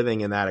just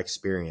living in that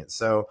experience.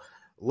 So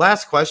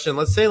last question,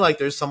 let's say like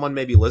there's someone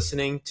maybe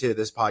listening to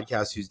this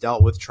podcast who's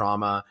dealt with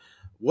trauma.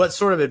 What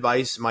sort of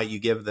advice might you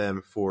give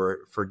them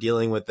for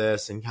dealing with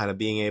this and kind of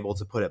being able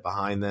to put it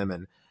behind them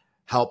and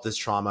help this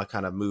trauma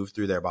kind of move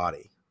through their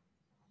body?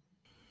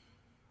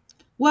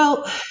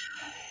 Well,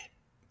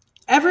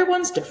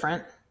 everyone's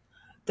different.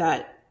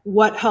 That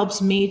what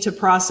helps me to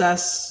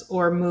process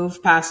or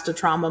move past a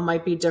trauma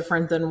might be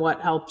different than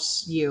what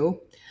helps you.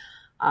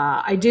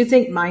 I do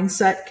think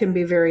mindset can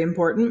be very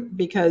important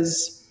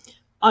because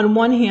on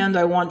one hand,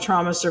 I want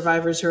trauma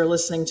survivors who are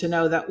listening to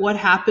know that what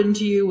happened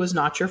to you was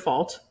not your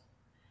fault.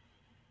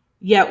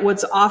 Yet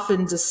what's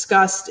often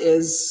discussed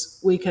is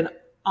we can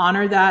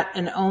honor that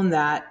and own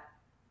that.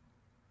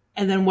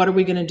 And then what are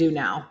we going to do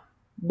now?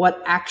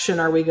 What action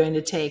are we going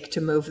to take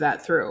to move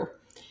that through?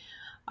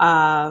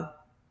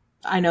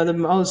 I know the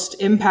most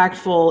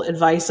impactful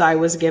advice I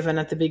was given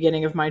at the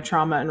beginning of my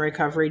trauma and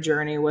recovery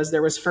journey was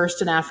there was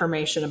first an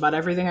affirmation about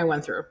everything I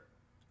went through.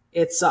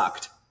 It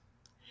sucked.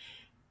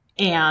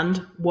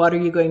 And what are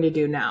you going to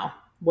do now?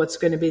 What's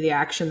going to be the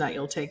action that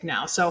you'll take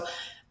now? So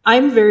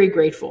I'm very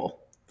grateful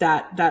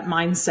that that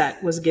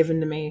mindset was given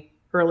to me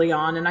early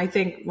on. And I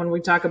think when we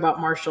talk about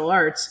martial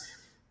arts,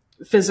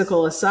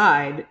 physical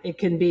aside, it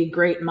can be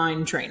great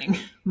mind training,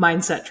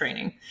 mindset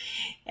training.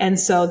 And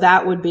so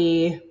that would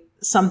be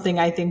something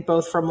I think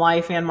both from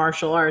life and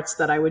martial arts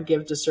that I would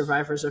give to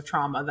survivors of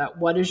trauma, that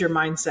what is your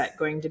mindset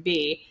going to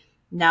be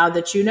now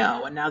that you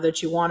know, and now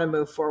that you want to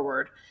move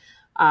forward?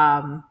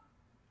 And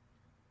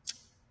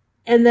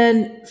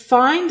then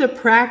find a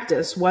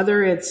practice,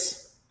 whether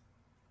it's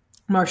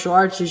martial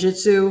arts,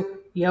 jiu-jitsu,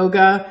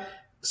 yoga,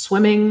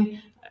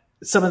 swimming,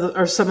 some of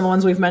the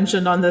ones we've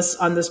mentioned on this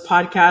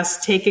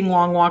podcast, taking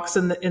long walks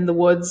in the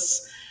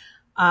woods.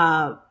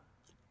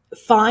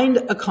 Find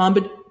a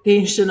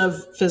combination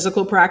of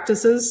physical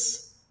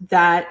practices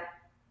that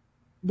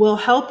will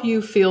help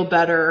you feel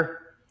better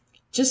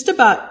just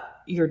about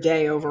your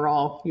day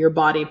overall, your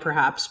body,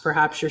 perhaps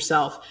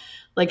yourself.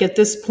 Like at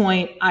this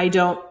point, I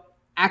don't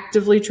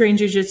actively train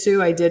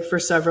jiu-jitsu. I did for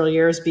several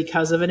years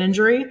because of an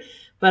injury,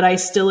 but I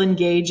still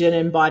engage in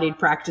embodied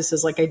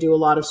practices like I do a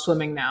lot of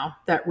swimming now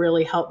that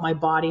really help my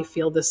body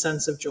feel this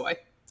sense of joy.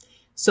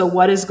 So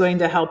what is going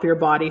to help your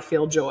body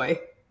feel joy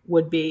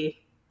would be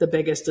the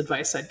biggest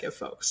advice I'd give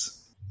folks.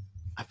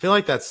 I feel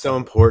like that's so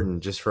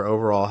important just for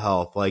overall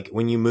health. Like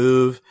when you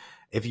move,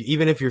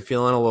 even if you're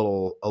feeling a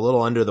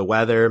little under the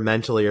weather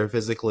mentally or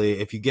physically,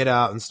 if you get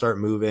out and start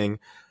moving,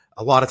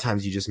 a lot of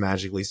times you just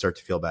magically start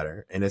to feel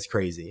better, and it's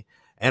crazy.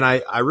 And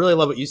I really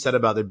love what you said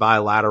about the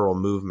bilateral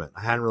movement.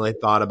 I hadn't really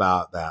thought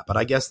about that, but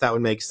I guess that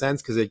would make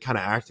sense because it kind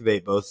of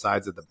activate both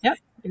sides of the. Yep,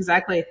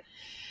 exactly.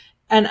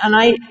 And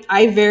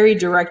I very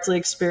directly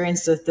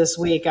experienced it this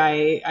week.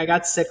 I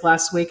got sick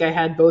last week. I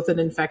had both an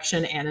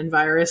infection and a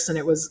virus, and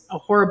it was a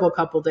horrible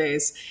couple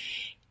days.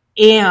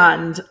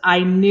 And I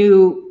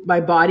knew my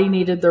body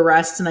needed the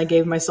rest, and I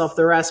gave myself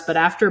the rest. But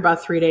after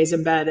about 3 days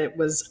in bed, it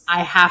was,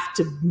 I have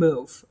to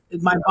move.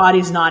 My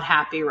body's not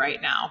happy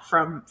right now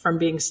from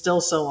being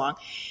still so long.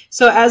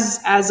 So as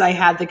I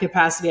had the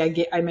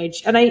capacity, I made,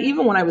 and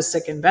even when I was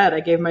sick in bed, I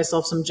gave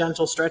myself some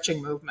gentle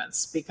stretching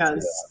movements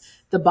because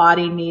the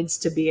body needs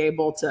to be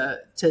able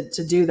to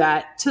do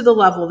that to the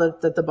level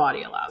that the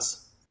body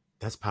allows.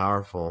 That's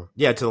powerful.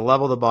 Yeah, to the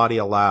level the body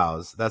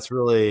allows. That's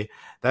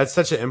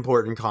such an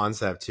important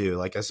concept too.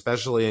 Like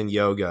especially in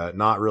yoga,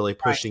 not really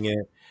pushing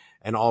it,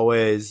 and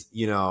always,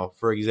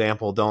 for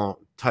example, don't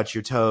touch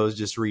your toes,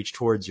 just reach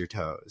towards your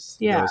toes.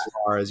 Yeah. As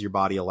far as your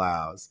body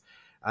allows.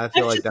 I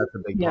feel like that's a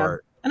big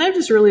part. And I've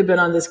just really been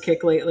on this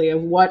kick lately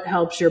of what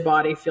helps your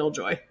body feel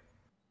joy.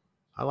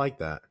 I like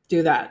that.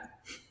 Do that.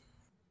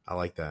 I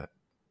like that.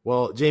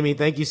 Well, Jamie,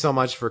 thank you so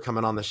much for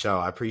coming on the show.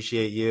 I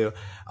appreciate you.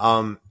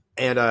 And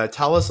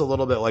tell us a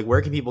little bit, like,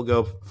 where can people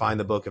go find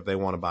the book if they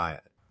want to buy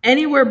it?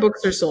 Anywhere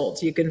books are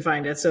sold, you can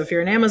find it. So if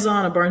you're an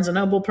Amazon, a Barnes &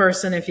 Noble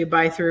person, if you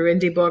buy through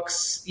indie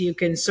books, you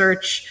can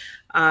search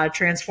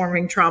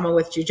Transforming Trauma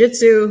with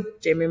Jiu-Jitsu,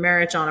 Jamie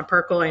Marich, Anna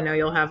Pirkl. I know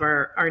you'll have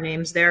our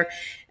names there.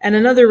 And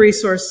another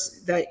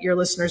resource that your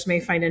listeners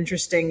may find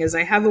interesting is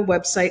I have a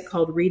website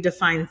called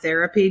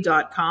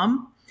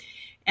redefinetherapy.com.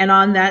 And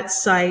on that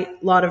site,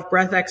 a lot of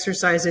breath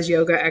exercises,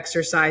 yoga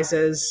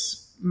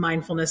exercises,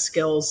 mindfulness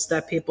skills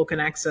that people can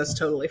access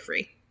totally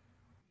free.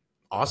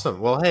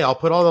 Awesome. Well, hey, I'll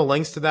put all the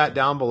links to that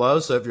down below.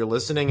 So if you're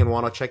listening and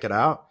want to check it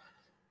out,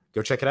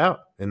 go check it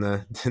out in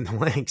the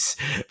links.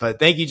 But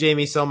thank you,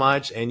 Jamie, so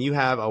much. And you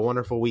have a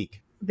wonderful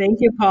week. Thank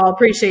you, Paul.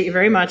 Appreciate you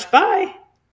very much. Bye.